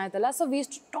ಇದು ಚೆನ್ನಾಯ್ತಲ್ಲ. So we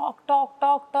talk talk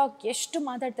talk talk ಎಷ್ಟು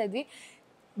ಮಾತಾಡ್ತಾ ಇದ್ವಿ.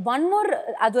 ಒನ್ ಮೋರ್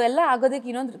ಅದು ಎಲ್ಲ ಆಗೋದಕ್ಕೆ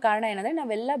ಇನ್ನೊಂದು ಕಾರಣ ಏನಂದರೆ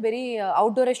ನಾವೆಲ್ಲ ಬರೀ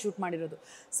ಔಟ್ಡೋರೇ ಶೂಟ್ ಮಾಡಿರೋದು.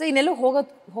 ಸೊ ಇನ್ನೆಲ್ಲೂ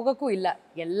ಹೋಗೋಕ್ಕೂ ಇಲ್ಲ,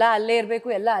 ಎಲ್ಲ ಅಲ್ಲೇ ಇರಬೇಕು,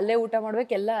 ಎಲ್ಲ ಅಲ್ಲೇ ಊಟ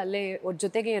ಮಾಡಬೇಕು, ಎಲ್ಲ ಅಲ್ಲೇ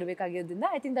ಜೊತೆಗೆ ಇರಬೇಕಾಗಿರೋದ್ರಿಂದ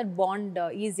ಐ ಥಿಂಕ್ ದಟ್ ಬಾಂಡ್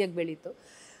ಈಸಿಯಾಗಿ ಬೆಳೀತು.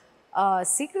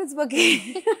 ಸೀಕ್ರೆಟ್ಸ್ ಬಗ್ಗೆ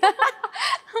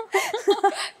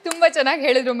ತುಂಬ ಚೆನ್ನಾಗಿ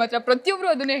ಹೇಳಿದ್ರು. ಮಾತ್ರ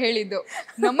ಪ್ರತಿಯೊಬ್ಬರು ಅದನ್ನೇ ಹೇಳಿದ್ದು,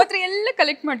 ನಮ್ಮ ಹತ್ರ ಎಲ್ಲ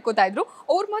ಕಲೆಕ್ಟ್ ಮಾಡ್ಕೋತಾ ಇದ್ರು,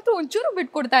 ಅವ್ರು ಮಾತ್ರ ಒಂಚೂರು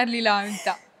ಬಿಟ್ಕೊಡ್ತಾ ಇರಲಿಲ್ಲ ಅಂತ.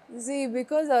 ಸಿ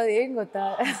ಬಿಕಾಸ್ ಏನು ಗೊತ್ತಾ,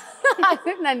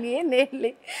 ನಾನು ಏನು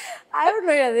ಹೇಳಲಿ,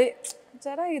 ಅದೇ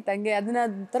ಚೆನ್ನಾಗಿತ್ತು ಹಂಗೆ, ಅದನ್ನ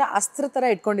ಒಂಥರ ಅಸ್ತ್ರ ಥರ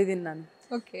ಇಟ್ಕೊಂಡಿದ್ದೀನಿ ನಾನು.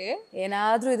 ಓಕೆ,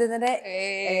 ಏನಾದರೂ ಇದಂದರೆ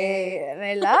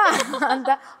ಇಲ್ಲ ಅಂತ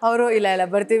ಅವರು ಇಲ್ಲ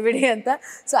ಬರ್ತೀವಿ ಬಿಡಿ ಅಂತ.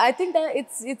 So I think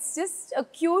it's just a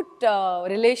cute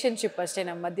relationship ಅಷ್ಟೇ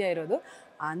ನಮ್ಮ ಮಧ್ಯ ಇರೋದು.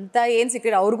 ಅಂತ ಏನು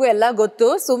ಸೀಕ್ರೆಟ್ ಅವ್ರಿಗೂ ಎಲ್ಲ ಗೊತ್ತು,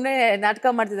 ಸುಮ್ಮನೆ ನಾಟಕ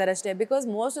ಮಾಡ್ತಿದ್ದಾರೆ ಅಷ್ಟೇ. Because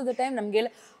most of the time ನಮಗೆ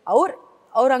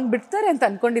ಅವ್ರು ಹಂಗೆ ಬಿಡ್ತಾರೆ ಅಂತ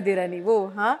ಅಂದ್ಕೊಂಡಿದ್ದೀರಾ ನೀವು?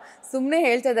 ಸುಮ್ಮನೆ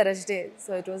ಹೇಳ್ತಾ ಇದ್ದಾರೆ ಅಷ್ಟೇ.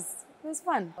 So it was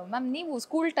fun. Ma'am, ನೀವು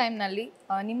ಸ್ಕೂಲ್ ಟೈಮ್ನಲ್ಲಿ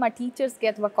ನಿಮ್ಮ ಟೀಚರ್ಸ್ಗೆ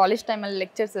ಅಥವಾ ಕಾಲೇಜ್ ಟೈಮಲ್ಲಿ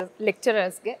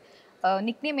ಲೆಕ್ಚರರ್ಸ್ಗೆ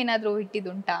ನಿಕ್ನೇಮ್ ಏನಾದರೂ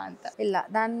ಇಟ್ಟಿದ್ದುಂಟಾ ಅಂತ? ಇಲ್ಲ,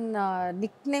 ನಾನು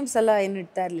ನಿಕ್ನೇಮ್ಸ್ ಎಲ್ಲ ಏನು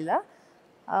ಇಡ್ತಾ ಇರಲಿಲ್ಲ.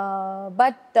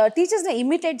 ಬಟ್ ಟೀಚರ್ಸ್ನ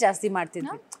ಇಮಿಟೇಟ್ ಜಾಸ್ತಿ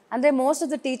ಮಾಡ್ತಿದ್ವಿ. ಅಂದರೆ ಮೋಸ್ಟ್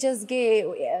ಆಫ್ ದ ಟೀಚರ್ಸ್ಗೆ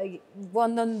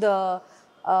ಒಂದೊಂದು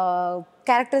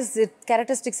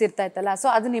ಕ್ಯಾರೆಕ್ಟರಿಸ್ಟಿಕ್ಸ್ ಇರ್ತಾ ಇತ್ತಲ್ಲ, ಸೊ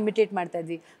ಅದನ್ನ ಇಮಿಟೇಟ್ ಮಾಡ್ತಾ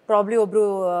ಇದ್ವಿ. ಪ್ರಾಬ್ಲಿ ಒಬ್ಬರು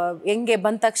ಹೆಂಗೆ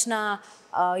ಬಂದ ತಕ್ಷಣ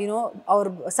ಅವ್ರ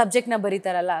ಸಬ್ಜೆಕ್ಟ್ನ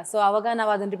ಬರೀತಾರಲ್ಲ, ಸೊ ಆವಾಗ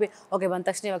ನಾವು ಅದನ್ನು ಓಕೆ ಬಂದ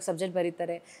ತಕ್ಷಣ ಇವಾಗ ಸಬ್ಜೆಕ್ಟ್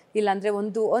ಬರೀತಾರೆ. ಇಲ್ಲಾಂದರೆ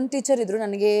ಒಂದು ಟೀಚರ್ ಇದ್ದರು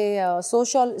ನನಗೆ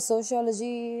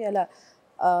ಸೋಷಿಯಾಲಜಿ ಅಲ್ಲ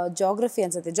ಜಾಗ್ರಫಿ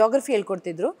ಅನ್ಸುತ್ತೆ, ಜಾಗ್ರಫಿ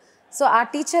ಹೇಳ್ಕೊಡ್ತಿದ್ರು. ಸೊ ಆ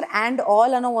ಟೀಚರ್ ಆ್ಯಂಡ್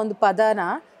ಆಲ್ ಅನ್ನೋ ಒಂದು ಪದನ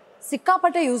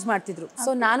ಸಿಕ್ಕಾಪಟ್ಟೆ ಯೂಸ್ ಮಾಡ್ತಿದ್ರು. ಸೊ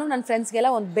ನಾನು ನನ್ನ ಫ್ರೆಂಡ್ಸ್ಗೆಲ್ಲ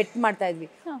ಒಂದು ಬೆಟ್ ಮಾಡ್ತಾ ಇದ್ವಿ,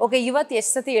 ಓಕೆ ಇವತ್ತು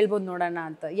ಎಷ್ಟು ಸತಿ ಹೇಳ್ಬೋದು ನೋಡೋಣ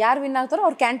ಅಂತ. ಯಾರು ವಿನ್ ಆಗ್ತಾರೋ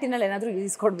ಅವ್ರ ಕ್ಯಾಂಟೀನಲ್ಲಿ ಏನಾದರೂ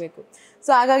ಈಸ್ಕೊಡ್ಬೇಕು.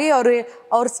 ಸೊ ಹಾಗಾಗಿ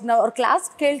ಅವ್ರ ಕ್ಲಾಸ್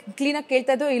ಕ್ಲೀನಾಗಿ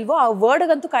ಕೇಳ್ತಾ ಇದ್ದೋ ಇಲ್ವೋ ಆ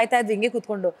ವರ್ಡ್ಗಂತೂ ಕಾಯ್ತಾ ಇದ್ವಿ ಹಿಂಗೆ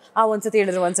ಕೂತ್ಕೊಂಡು. ಒಂದ್ಸತಿ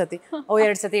ಹೇಳಿದ್ರು, ಒಂದ್ಸತಿ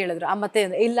 2 ಸತಿ ಹೇಳಿದ್ರು, ಮತ್ತೆ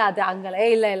ಇಲ್ಲ ಅದು ಹಂಗಲ್ಲ,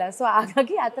 ಇಲ್ಲ. ಸೊ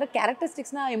ಹಾಗಾಗಿ ಆ ಥರ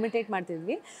ಕ್ಯಾರೆಕ್ಟರಿಸ್ಟಿಕ್ಸ್ನ ಇಮಿಟೇಟ್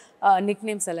ಮಾಡ್ತಿದ್ವಿ.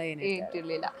 ನಿಕ್ನೇಮ್ಸ್ ಎಲ್ಲ ಏನು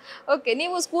ಇಟ್ಟಿರಲಿಲ್ಲ. ಓಕೆ,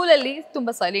 ನೀವು ಸ್ಕೂಲಲ್ಲಿ ತುಂಬ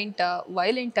ಸೈಲೆಂಟಾ,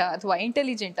 ವೈಲೆಂಟಾ ಅಥವಾ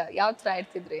ಇಂಟೆಲಿಜೆಂಟಾ, ಯಾವ ಥರ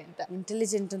ಇರ್ತಿದ್ರಿ ಅಂತ?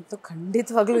 ಇಂಟೆಲಿಜೆಂಟ್ ಅಂತೂ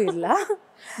ಖಂಡಿತವಾಗ್ಲೂ ಇಲ್ಲ.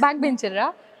 Back ಬೆಂಚರಾ?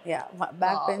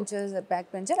 Back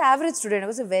bencher, average student. I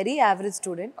was a very average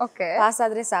student. Okay, pass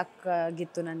ಆದರೆ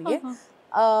ಸಾಕಾಗಿತ್ತು ನನಗೆ.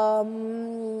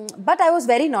 ಬಟ್ ಐ ವಾಸ್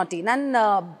ವೆರಿ ನಾಟಿ.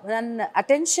 ನನ್ನ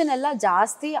ಅಟೆನ್ಷನ್ ಎಲ್ಲ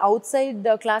ಜಾಸ್ತಿ ಔಟ್ಸೈಡ್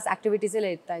ಕ್ಲಾಸ್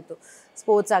ಆ್ಯಕ್ಟಿವಿಟೀಸಲ್ಲೇ ಇರ್ತಾಯಿತ್ತು.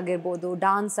 ಸ್ಪೋರ್ಟ್ಸ್ ಆಗಿರ್ಬೋದು,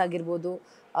 ಡಾನ್ಸ್ ಆಗಿರ್ಬೋದು,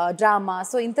 ಡ್ರಾಮಾ,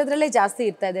 ಸೊ ಇಂಥದ್ರಲ್ಲೇ ಜಾಸ್ತಿ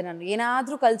ಇರ್ತಾಯಿದ್ದೆ ನಾನು.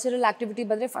 ಏನಾದರೂ ಕಲ್ಚರಲ್ ಆ್ಯಕ್ಟಿವಿಟಿ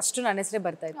ಬಂದರೆ ಫಸ್ಟು ನನ್ನ ಹೆಸರೇ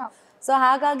ಬರ್ತಾಯಿತ್ತು. ಸೊ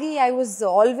ಹಾಗಾಗಿ I was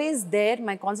always there,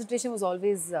 my concentration was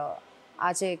always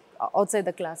ಆಚೆ outside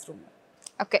the class room.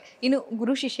 Okay, ಇನ್ನು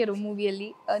ಗುರು ಶಿಷ್ಯರು ಮೂವಿಯಲ್ಲಿ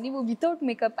ನೀವು ವಿತೌಟ್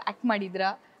ಮೇಕಪ್ ಆ್ಯಕ್ಟ್ ಮಾಡಿದ್ರಾ?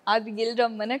 ಆದ್ರೆ ಎಲ್ಲರ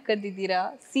ಮನೆ ಕದ್ದಿದ್ದೀರಾ?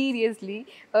 ಸೀರಿಯಸ್ಲಿ?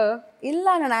 ಇಲ್ಲ,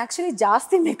 ನಾನು ಆ್ಯಕ್ಚುಲಿ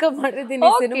ಜಾಸ್ತಿ ಮೇಕಪ್ ಮಾಡಿದ್ದೀನಿ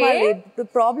ಸಿನಿಮಾಲಿ.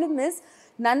 ಪ್ರಾಬ್ಲಮ್ ಇಸ್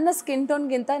ನನ್ನ ಸ್ಕಿನ್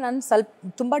ಟೋನ್ಗಿಂತ ನಾನು ಸ್ವಲ್ಪ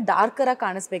ತುಂಬ ಡಾರ್ಕರಾಗಿ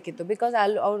ಕಾಣಿಸ್ಬೇಕಿತ್ತು. ಬಿಕಾಸ್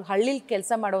ಅವ್ರು ಹಳ್ಳಿಲಿ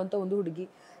ಕೆಲಸ ಮಾಡುವಂಥ ಒಂದು ಹುಡುಗಿ.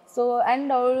 ಸೊ ಆ್ಯಂಡ್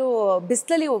ಅವಳು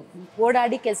ಬಿಸಿಲಲ್ಲಿ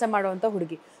ಓಡಾಡಿ ಕೆಲಸ ಮಾಡುವಂಥ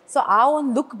ಹುಡುಗಿ. ಸೊ ಆ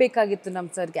ಒಂದು ಲುಕ್ ಬೇಕಾಗಿತ್ತು ನಮ್ಮ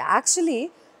ಸರ್ಗೆ. ಆ್ಯಕ್ಚುಲಿ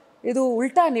ಇದು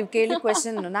ಉಲ್ಟಾ ನೀವು ಕೇಳಿ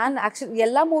ಕ್ವೆಶನ್. ನಾನು ಆ್ಯಕ್ಚುಲಿ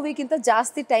ಎಲ್ಲ ಮೂವಿಗಿಂತ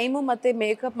ಜಾಸ್ತಿ ಟೈಮು ಮತ್ತು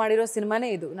ಮೇಕಪ್ ಮಾಡಿರೋ ಸಿನಿಮಾನೇ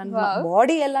ಇದು. ನನ್ನ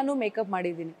ಬಾಡಿ ಎಲ್ಲಾನು ಮೇಕಪ್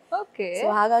ಮಾಡಿದ್ದೀನಿ. ಸೊ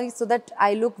ಹಾಗಾಗಿ so that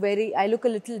I look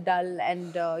a little dull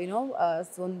and you know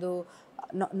ಒಂದು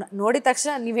ನೋಡಿದ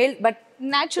ತಕ್ಷಣ ನೀವು ಹೇಳಿ but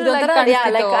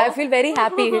like I feel very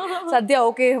happy. ಸದ್ಯ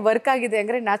ಓಕೆ ವರ್ಕ್ ಆಗಿದೆ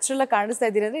ಅಂದರೆ ನ್ಯಾಚುರಲ್ ಆಗಿ ಕಾಣಿಸ್ತಾ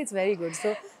ಇದ್ದೀನಿ ಅಂದರೆ it's very good. So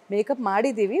makeup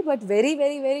ಮಾಡಿದ್ದೀವಿ but very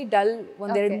very very dull.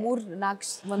 1 2 3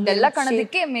 4 ಒಂದೆಲ್ಲ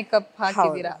ಕಾಣೋದಕ್ಕೆ makeup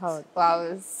ಹಾಕಿದ್ದೀರಾ. Wow,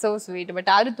 so sweet. ಬಟ್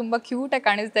ಆದ್ರೂ ತುಂಬಾ ಕ್ಯೂಟ್ ಆಗಿ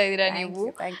ಕಾಣಿಸ್ತಾ ಇದ್ದೀರಾ ನೀವು.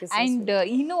 ಅಂಡ್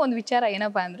ಇನ್ನೂ ಒಂದು ವಿಚಾರ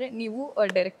ಏನಪ್ಪಾ ಅಂದ್ರೆ, ನೀವು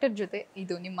ಡೈರೆಕ್ಟರ್ ಜೊತೆ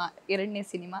ಇದು ನಿಮ್ಮ 2ನೇ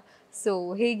ಸಿನಿಮಾ. ಸೊ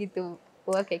ಹೇಗಿತ್ತು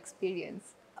ವರ್ಕ್ ಎಕ್ಸ್ಪೀರಿಯನ್ಸ್?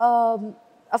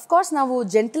 ಅಫ್ಕೋರ್ಸ್ ನಾವು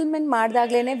gentlemen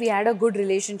ಮಾಡಿದಾಗ್ಲೇ we had a good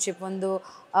relationship, ಒಂದು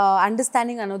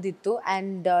ಅಂಡರ್ಸ್ಟ್ಯಾಂಡಿಂಗ್ ಅನ್ನೋದಿತ್ತು.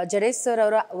 ಆ್ಯಂಡ್ ಜಡೇಶ್ ಸರ್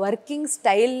ಅವರ ವರ್ಕಿಂಗ್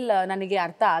ಸ್ಟೈಲ್ ನನಗೆ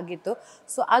ಅರ್ಥ ಆಗಿತ್ತು.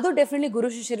 ಸೊ ಅದು ಡೆಫಿನೆಟ್ಲಿ ಗುರು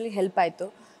ಶಿಷ್ಯರಲ್ಲಿ ಹೆಲ್ಪ್ ಆಯಿತು.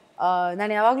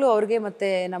 ನಾನು ಯಾವಾಗಲೂ ಅವ್ರಿಗೆ ಮತ್ತು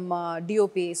ನಮ್ಮ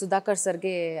DOP ಸುಧಾಕರ್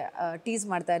ಸರ್ಗೆ ಟೀಸ್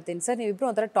ಮಾಡ್ತಾ ಇರ್ತೀನಿ, ಸರ್ ನೀವಿಬ್ಬರು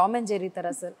ಒಂಥರ ಟಾಮ್ ಆ್ಯಂಡ್ ಜೆರಿ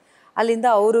ಥರ ಸರ್. ಅಲ್ಲಿಂದ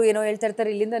ಅವರು ಏನೋ ಹೇಳ್ತಾ ಇರ್ತಾರೆ,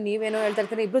 ಇಲ್ಲಿಂದ ನೀವೇನೋ ಹೇಳ್ತಾ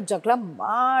ಇರ್ತಾರೆ, ಇಬ್ಬರು ಜಗಳ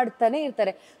ಮಾಡ್ತಾನೆ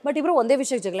ಇರ್ತಾರೆ, ಬಟ್ ಇಬ್ಬರು ಒಂದೇ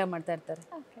ವಿಷಯಕ್ಕೆ ಜಗಳ ಮಾಡ್ತಾ ಇರ್ತಾರೆ.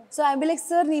 So I be like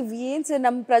sir ನೀವು ಏನು ಸರ್,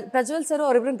 ನಮ್ಮ ಪ್ರಜ್ವಲ್ ಸರ್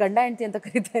ಅವರಿಬ್ರು ಗಂಡ ಹೆಂಡತಿ ಅಂತ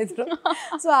ಕರಿತಾ ಇದ್ರು.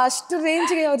 ಸೊ ಅಷ್ಟು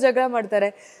ರೇಂಜ್ಗೆ ಅವ್ರು ಜಗಳ ಮಾಡ್ತಾರೆ.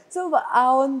 ಸೊ ಆ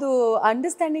ಒಂದು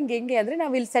ಅಂಡರ್ಸ್ಟ್ಯಾಂಡಿಂಗ್ ಹೆಂಗೆ ಅಂದರೆ,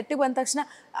 ನಾವು ಇಲ್ಲಿ ಸೆಟ್ಟಿಗೆ ಬಂದ ತಕ್ಷಣ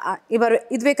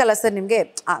ಇದು ಬೇಕಲ್ಲ ಸರ್ ನಿಮಗೆ,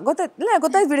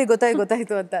 ಗೊತ್ತಾಯ್ತು ಬಿಡಿ,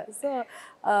 ಗೊತ್ತಾಯ್ತು ಅಂತ. ಸೊ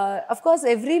ಅಫ್ಕೋರ್ಸ್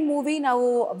ಎವ್ರಿ ಮೂವಿ ನಾವು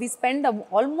ವಿ ಸ್ಪೆಂಡ್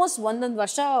ಆಲ್ಮೋಸ್ಟ್ ಒಂದೊಂದು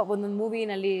ವರ್ಷ ಒಂದೊಂದು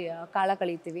ಮೂವಿನಲ್ಲಿ ಕಾಲ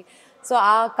ಕಳೀತೀವಿ. ಸೊ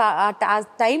ಆ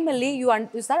ಟೈಮಲ್ಲಿ ಯು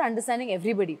ಸ್ಟಾರ್ಟ್ ಅಂಡರ್ಸ್ಟ್ಯಾಂಡಿಂಗ್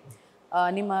ಎವ್ರಿಬಡಿ.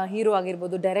 ನಿಮ್ಮ ಹೀರೋ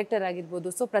ಆಗಿರ್ಬೋದು, ಡೈರೆಕ್ಟರ್ ಆಗಿರ್ಬೋದು.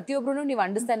 ಸೊ ಪ್ರತಿಯೊಬ್ಬರೂ ನೀವು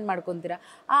ಅಂಡರ್ಸ್ಟ್ಯಾಂಡ್ ಮಾಡ್ಕೊತೀರಾ.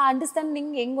 ಆ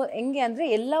ಅಂಡರ್ಸ್ಟ್ಯಾಂಡಿಂಗ್ ಹೆಂಗೆ ಅಂದರೆ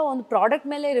ಎಲ್ಲ ಒಂದು ಪ್ರಾಡಕ್ಟ್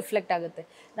ಮೇಲೆ ರಿಫ್ಲೆಕ್ಟ್ ಆಗುತ್ತೆ.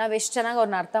 ನಾವು ಎಷ್ಟು ಚೆನ್ನಾಗಿ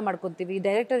ಅವ್ರನ್ನ ಅರ್ಥ ಮಾಡ್ಕೊತೀವಿ,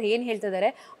 ಡೈರೆಕ್ಟರ್ ಏನು ಹೇಳ್ತಿದ್ದಾರೆ,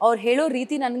 ಅವ್ರು ಹೇಳೋ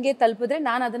ರೀತಿ ನನಗೆ ತಲುಪಿದ್ರೆ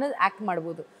ನಾನು ಅದನ್ನು ಆ್ಯಕ್ಟ್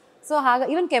ಮಾಡ್ಬೋದು. ಸೊ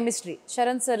ಈವನ್ ಕೆಮಿಸ್ಟ್ರಿ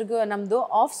ಶರಣ್ ಸರ್ಗೂ ನಮ್ಮದು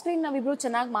ಆಫ್ ಸ್ಕ್ರೀನ್ ನಾವಿಬ್ಬರು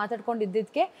ಚೆನ್ನಾಗಿ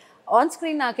ಮಾತಾಡ್ಕೊಂಡಿದ್ದಕ್ಕೆ ಆನ್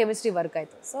ಸ್ಕ್ರೀನ್ ಆ ಕೆಮಿಸ್ಟ್ರಿ ವರ್ಕ್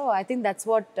ಆಯಿತು. So I think that's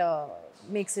what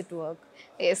makes it work.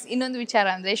 S, ಇನ್ನೊಂದು ವಿಚಾರ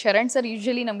ಅಂದರೆ, ಶರಣ್ ಸರ್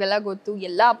ಯೂಶ್ವಲಿ ನಮಗೆಲ್ಲ ಗೊತ್ತು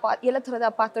ಎಲ್ಲ ಥರದ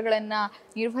ಪಾತ್ರಗಳನ್ನು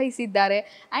ನಿರ್ವಹಿಸಿದ್ದಾರೆ.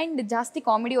 ಆ್ಯಂಡ್ ಜಾಸ್ತಿ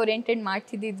ಕಾಮಿಡಿ ಓರಿಯೆಂಟೆಡ್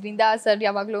ಮಾಡ್ತಿದ್ದರಿಂದ ಸರ್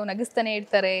ಯಾವಾಗಲೂ ನಗಿಸ್ತಾನೆ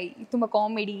ಇರ್ತಾರೆ, ತುಂಬ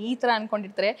ಕಾಮಿಡಿ ಈ ಥರ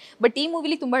ಅಂದ್ಕೊಂಡಿರ್ತಾರೆ. ಬಟ್ ಈ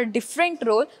ಮೂವಿಲಿ ತುಂಬ ಡಿಫ್ರೆಂಟ್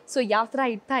ರೋಲ್. ಸೊ ಯಾವ ಥರ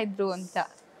ಇರ್ತಾ ಇದ್ರು ಅಂತ?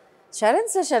 Sharan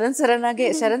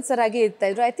ಸರಾಗೆ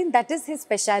ಇರ್ತಾಯಿದ್ರು. I think that is his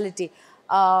speciality.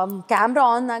 Camera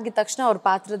on ಆಗಿದ ತಕ್ಷಣ ಅವ್ರ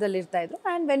ಪಾತ್ರದಲ್ಲಿ ಇರ್ತಾಯಿದ್ರು.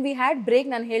 And when we had break,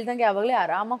 ನಾನು ಹೇಳ್ದಂಗೆ ಆವಾಗಲೇ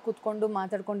ಆರಾಮಾಗಿ ಕೂತ್ಕೊಂಡು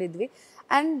ಮಾತಾಡ್ಕೊಂಡಿದ್ವಿ.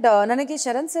 ಆ್ಯಂಡ್ ನನಗೆ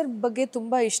ಶರಣ್ ಸರ್ ಬಗ್ಗೆ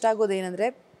ತುಂಬ ಇಷ್ಟ ಆಗೋದು ಏನಂದರೆ,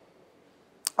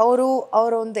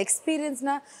 ಅವರ ಒಂದು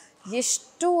ಎಕ್ಸ್ಪೀರಿಯನ್ಸ್ನ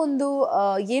ಎಷ್ಟು ಒಂದು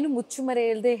ಏನು ಮುಚ್ಚುಮರೆ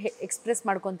ಇಲ್ಲದೆ ಎಕ್ಸ್ಪ್ರೆಸ್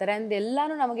ಮಾಡ್ಕೊತಾರೆ. ಆ್ಯಂಡ್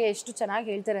ಎಲ್ಲನೂ ನಮಗೆ ಎಷ್ಟು ಚೆನ್ನಾಗಿ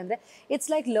ಹೇಳ್ತಾರೆ ಅಂದರೆ, ಇಟ್ಸ್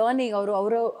ಲೈಕ್ ಲರ್ನಿಂಗ್.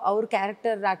 ಅವರು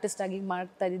ಕ್ಯಾರೆಕ್ಟರ್ ಆರ್ಟಿಸ್ಟ್ ಆಗಿ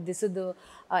ಮಾಡ್ತಾ ಇದ್ದಿದ್ದು ದಿಸದ್ದು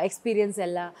ಎಕ್ಸ್ಪೀರಿಯನ್ಸ್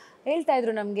ಎಲ್ಲ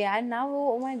ಹೇಳ್ತಾಯಿದ್ರು ನಮಗೆ. ಆ್ಯಂಡ್ ನಾವು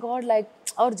ಓ ಮೈ ಗಾಡ್, ಲೈಕ್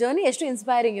ಅವ್ರ ಜರ್ನಿ ಎಷ್ಟು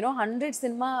ಇನ್ಸ್ಪೈರಿಂಗ್. 100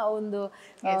 ಸಿನಿಮಾ ಒಂದು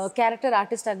ಕ್ಯಾರೆಕ್ಟರ್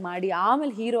ಆರ್ಟಿಸ್ಟ್ ಆಗಿ ಮಾಡಿ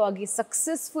ಆಮೇಲೆ ಹೀರೋ ಆಗಿ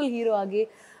ಸಕ್ಸಸ್ಫುಲ್ ಹೀರೋ ಆಗಿ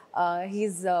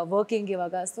ಹೀಸ್ ವರ್ಕಿಂಗ್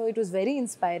ಇವಾಗ. So it was very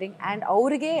inspiring. And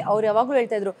ಅವ್ರು ಯಾವಾಗಲೂ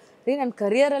ಹೇಳ್ತಾಯಿದ್ರು, ರೀ ನನ್ನ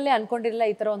ಕರಿಯರಲ್ಲೇ ಅಂದ್ಕೊಂಡಿರಲಿಲ್ಲ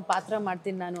ಈ ಥರ ಒಂದು ಪಾತ್ರ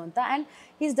ಮಾಡ್ತೀನಿ ನಾನು ಅಂತ. And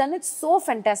he's done it so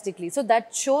fantastically. So that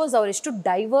shows ಅವ್ರು ಎಷ್ಟು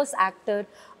ಡೈವರ್ಸ್ ಆ್ಯಕ್ಟರ್,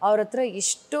 ಅವ್ರ ಹತ್ರ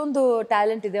ಎಷ್ಟೊಂದು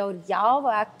ಟ್ಯಾಲೆಂಟ್ ಇದೆ. ಅವ್ರು ಯಾವ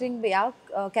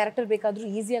ಕ್ಯಾರೆಕ್ಟರ್ ಬೇಕಾದರೂ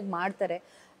ಈಸಿಯಾಗಿ ಮಾಡ್ತಾರೆ.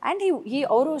 ಆ್ಯಂಡ್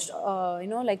ಅವರು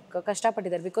ಲೈಕ್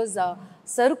ಕಷ್ಟಪಟ್ಟಿದ್ದಾರೆ. ಬಿಕಾಸ್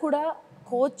ಸರ್ ಕೂಡ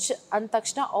ಕೋಚ್ ಅಂದ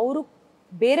ತಕ್ಷಣ ಅವರು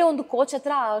ಬೇರೆ ಒಂದು ಕೋಚ್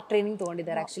ಹತ್ರ ಟ್ರೈನಿಂಗ್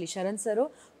ತೊಗೊಂಡಿದ್ದಾರೆ. ಆ್ಯಕ್ಚುಲಿ ಶರಣ್ ಸರು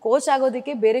ಕೋಚ್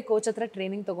ಆಗೋದಕ್ಕೆ ಬೇರೆ ಕೋಚ್ ಹತ್ರ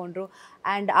ಟ್ರೈನಿಂಗ್ ತೊಗೊಂಡ್ರು.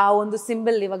 ಆ್ಯಂಡ್ ಆ ಒಂದು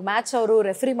ಸಿಂಬಲ್, ಇವಾಗ ಮ್ಯಾಚ್ ಅವರು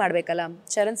ರೆಫ್ರಿ ಮಾಡಬೇಕಲ್ಲ,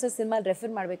 ಶರಣ್ ಸರ್ ಸಿನಿಮಾಲಿ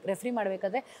ರೆಫ್ರಿ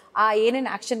ಮಾಡಬೇಕಾದ್ರೆ ಆ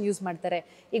ಏನೇನು ಆ್ಯಕ್ಷನ್ ಯೂಸ್ ಮಾಡ್ತಾರೆ,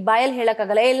 ಈಗ ಬಾಯಲ್ಲಿ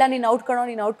ಹೇಳೋಕ್ಕಾಗಲ್ಲ, ಇಲ್ಲ ನೀನು ಔಟ್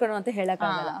ಕಣೋ ಅಂತ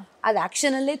ಹೇಳೋಕ್ಕಾಗಲ್ಲ, ಅದು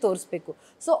ಆ್ಯಕ್ಷನಲ್ಲೇ ತೋರಿಸ್ಬೇಕು.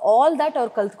 ಸೊ ಆಲ್ ದ್ಯಾಟ್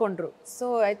ಅವ್ರು ಕಲ್ತ್ಕೊಂಡ್ರು. So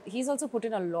he's also put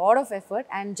in a lot of effort.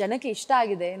 And ಜನಕ್ಕೆ ಇಷ್ಟ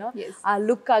ಆಗಿದೆ ಆ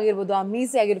ಲುಕ್ ಆಗಿರ್ಬೋದು, ಆ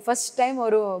ಮೀಸೆ ಆಗಿರ್ಬೋದು. ಫಸ್ಟ್ ಟೈಮ್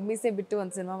ಅವರು ಮೀಸೆ ಬಿಟ್ಟು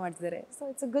ಒಂದು ಸಿನಿಮಾ ಮಾಡ್ತಿದ್ದಾರೆ. So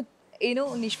it's a good. ಏನು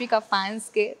ನಿಶ್ವಿಕಾ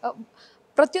ಫ್ಯಾನ್ಸ್ಗೆ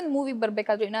ಪ್ರತಿಯೊಂದು ಮೂವಿಗೆ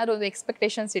ಬರಬೇಕಾದ್ರೂ ಏನಾದ್ರು ಒಂದು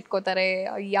ಎಕ್ಸ್ಪೆಕ್ಟೇಷನ್ಸ್ ಇಟ್ಕೋತಾರೆ,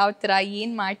 ಯಾವ ಥರ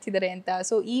ಏನು ಮಾಡ್ತಿದ್ದಾರೆ ಅಂತ.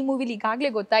 ಸೊ ಈ ಮೂವಿಲಿ ಈಗಾಗಲೇ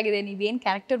ಗೊತ್ತಾಗಿದೆ ನೀವೇನು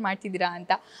ಕ್ಯಾರೆಕ್ಟರ್ ಮಾಡ್ತಿದ್ದೀರಾ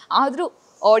ಅಂತ. ಆದರೂ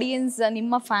ಆಡಿಯನ್ಸ್,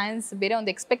 ನಿಮ್ಮ ಫ್ಯಾನ್ಸ್ ಬೇರೆ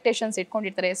ಒಂದು ಎಕ್ಸ್ಪೆಕ್ಟೇಷನ್ಸ್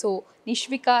ಇಟ್ಕೊಂಡಿರ್ತಾರೆ. ಸೊ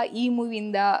ಈ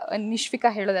ಮೂವಿಯಿಂದ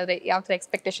ನಿಶ್ವಿಕಾ ಹೇಳೋದಾದರೆ ಯಾವ ಥರ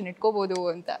ಎಕ್ಸ್ಪೆಕ್ಟೇಷನ್ ಇಟ್ಕೋಬೋದು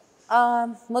ಅಂತ?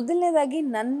 ಮೊದಲನೇದಾಗಿ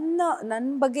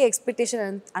ನನ್ನ ಬಗ್ಗೆ ಎಕ್ಸ್ಪೆಕ್ಟೇಷನ್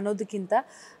ಅನ್ನೋದಕ್ಕಿಂತ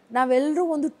ನಾವೆಲ್ಲರೂ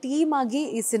ಒಂದು ಟೀಮ್ ಆಗಿ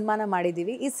ಈ ಸಿನಿಮಾನ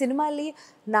ಮಾಡಿದ್ದೀವಿ. ಈ ಸಿನಿಮಾಲಿ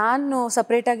ನಾನು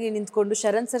ಸಪ್ರೇಟಾಗಿ ನಿಂತ್ಕೊಂಡು,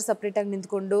 ಶರಣ್ ಸರ್ ಸಪ್ರೇಟಾಗಿ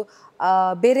ನಿಂತ್ಕೊಂಡು,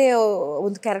 ಬೇರೆ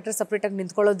ಒಂದು ಕ್ಯಾರೆಕ್ಟರ್ ಸಪ್ರೇಟಾಗಿ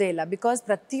ನಿಂತ್ಕೊಳ್ಳೋದೇ ಇಲ್ಲ. ಬಿಕಾಸ್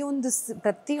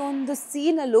ಪ್ರತಿಯೊಂದು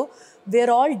ಸೀನಲ್ಲೂ we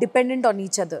are all dependent on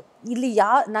each other. ಇಲ್ಲಿ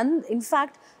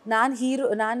ಇನ್ಫ್ಯಾಕ್ಟ್ ನಾನು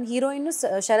ಹೀರೋಯಿನ್ನು,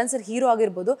 ಶರಣ್ ಸರ್ ಹೀರೋ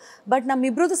ಆಗಿರ್ಬೋದು, ಬಟ್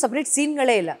ನಮ್ಮಿಬ್ರದ್ದು ಸಪ್ರೇಟ್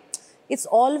ಸೀನ್ಗಳೇ ಇಲ್ಲ. It's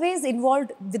always involved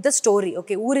with the story.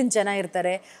 Okay, ಊರಿನ ಜನ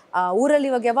ಇರ್ತಾರೆ, ಊರಲ್ಲಿ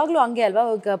ಇವಾಗ ಯಾವಾಗಲೂ ಹಂಗೆ ಅಲ್ವಾ,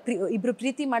 ಇಬ್ಬರು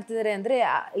ಪ್ರೀತಿ ಮಾಡ್ತಿದ್ದಾರೆ ಅಂದರೆ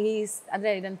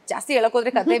ಅಂದರೆ ನಾನು ಜಾಸ್ತಿ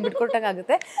ಹೇಳೋಕೋದ್ರೆ ಕತೆ ಬಿಟ್ಕೊಟ್ಟಂಗೆ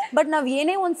ಆಗುತ್ತೆ. ಬಟ್ ನಾವು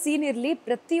ಏನೇ ಒಂದು ಸೀನ್ ಇರಲಿ,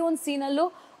 ಪ್ರತಿಯೊಂದು ಸೀನಲ್ಲೂ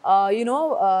ಯುನೋ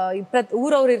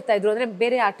ಊರವ್ರು ಇರ್ತಾಯಿದ್ರು, ಅಂದರೆ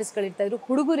ಬೇರೆ ಆರ್ಟಿಸ್ಟ್ಗಳು ಇರ್ತಾಯಿದ್ರು,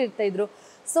 ಹುಡುಗರು ಇರ್ತಾಯಿದ್ರು.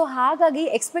 ಸೊ ಹಾಗಾಗಿ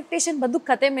ಎಕ್ಸ್ಪೆಕ್ಟೇಷನ್ ಬಂದು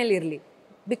ಕತೆ ಮೇಲೆ ಇರಲಿ,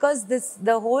 because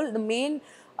the main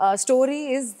story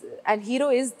is and hero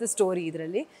is the story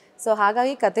ಇದರಲ್ಲಿ. ಸೊ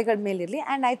ಹಾಗಾಗಿ ಕತೆಗಳ ಮೇಲಿರಲಿ.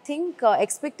 ಆ್ಯಂಡ್ ಐ ಥಿಂಕ್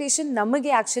ಎಕ್ಸ್ಪೆಕ್ಟೇಷನ್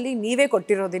ನಮಗೆ ಆ್ಯಕ್ಚುಲಿ ನೀವೇ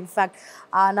ಕೊಟ್ಟಿರೋದು. ಇನ್ಫ್ಯಾಕ್ಟ್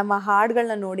ನಮ್ಮ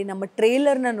ಹಾಡುಗಳನ್ನ ನೋಡಿ, ನಮ್ಮ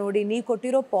ಟ್ರೇಲರ್ನ ನೋಡಿ, ನೀವು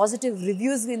ಕೊಟ್ಟಿರೋ ಪಾಸಿಟಿವ್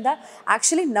ರಿವ್ಯೂಸ್ಗಿಂದ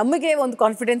ಆ್ಯಕ್ಚುಲಿ ನಮಗೆ ಒಂದು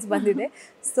ಕಾನ್ಫಿಡೆನ್ಸ್ ಬಂದಿದೆ.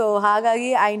 ಸೊ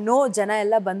ಹಾಗಾಗಿ ಐ ನೋ ಜನ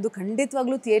ಎಲ್ಲ ಬಂದು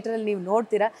ಖಂಡಿತವಾಗ್ಲೂ ಥಿಯೇಟ್ರಲ್ಲಿ ನೀವು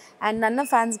ನೋಡ್ತೀರಾ. ಆ್ಯಂಡ್ ನನ್ನ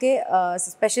ಫ್ಯಾನ್ಸ್ಗೆ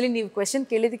ಸ್ಪೆಷಲಿ ನೀವು ಕ್ವೆಶನ್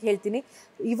ಕೇಳಿದ್ದಕ್ಕೆ ಹೇಳ್ತೀನಿ,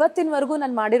 ಇವತ್ತಿನವರೆಗೂ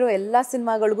ನಾನು ಮಾಡಿರೋ ಎಲ್ಲ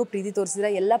ಸಿನಿಮಾಗಳಿಗೂ ಪ್ರೀತಿ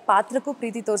ತೋರಿಸಿದ್ದೀರಾ, ಎಲ್ಲ ಪಾತ್ರಕ್ಕೂ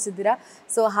ಪ್ರೀತಿ ತೋರಿಸಿದ್ದೀರಾ.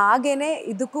 ಸೊ ಹಾಗೇ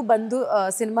ಇದಕ್ಕೂ ಬಂದು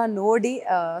ಸಿನಿಮಾ ನೋಡಿ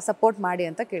ಸಪೋರ್ಟ್ ಮಾಡಿ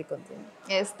ಅಂತ ಕೇಳ್ಕೊತೀನಿ.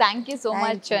 S, thank you so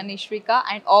much Nishvika,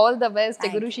 and all the best.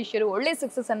 ಗುರು ಶಿಷ್ಯರು ಒಳ್ಳೆ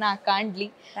ಸಕ್ಸಸ್ ಅನ್ನ ಕಾಣ್ಲಿ.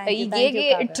 ಈಗ ಹೇಗೆ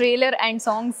ಟ್ರೇಲರ್ ಅಂಡ್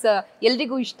ಸಾಂಗ್ಸ್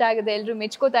ಎಲ್ರಿಗೂ ಇಷ್ಟ ಆಗಿದೆ, ಎಲ್ರು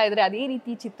ಮೆಚ್ಕೋತಾ ಇದ್ರೆ, ಅದೇ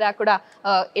ರೀತಿ ಚಿತ್ರ ಕೂಡ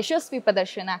ಯಶಸ್ವಿ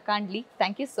ಪ್ರದರ್ಶನ ಕಾಣ್ಲಿ.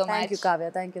 Thank you so much. Kavya,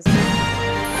 thank you so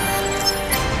much.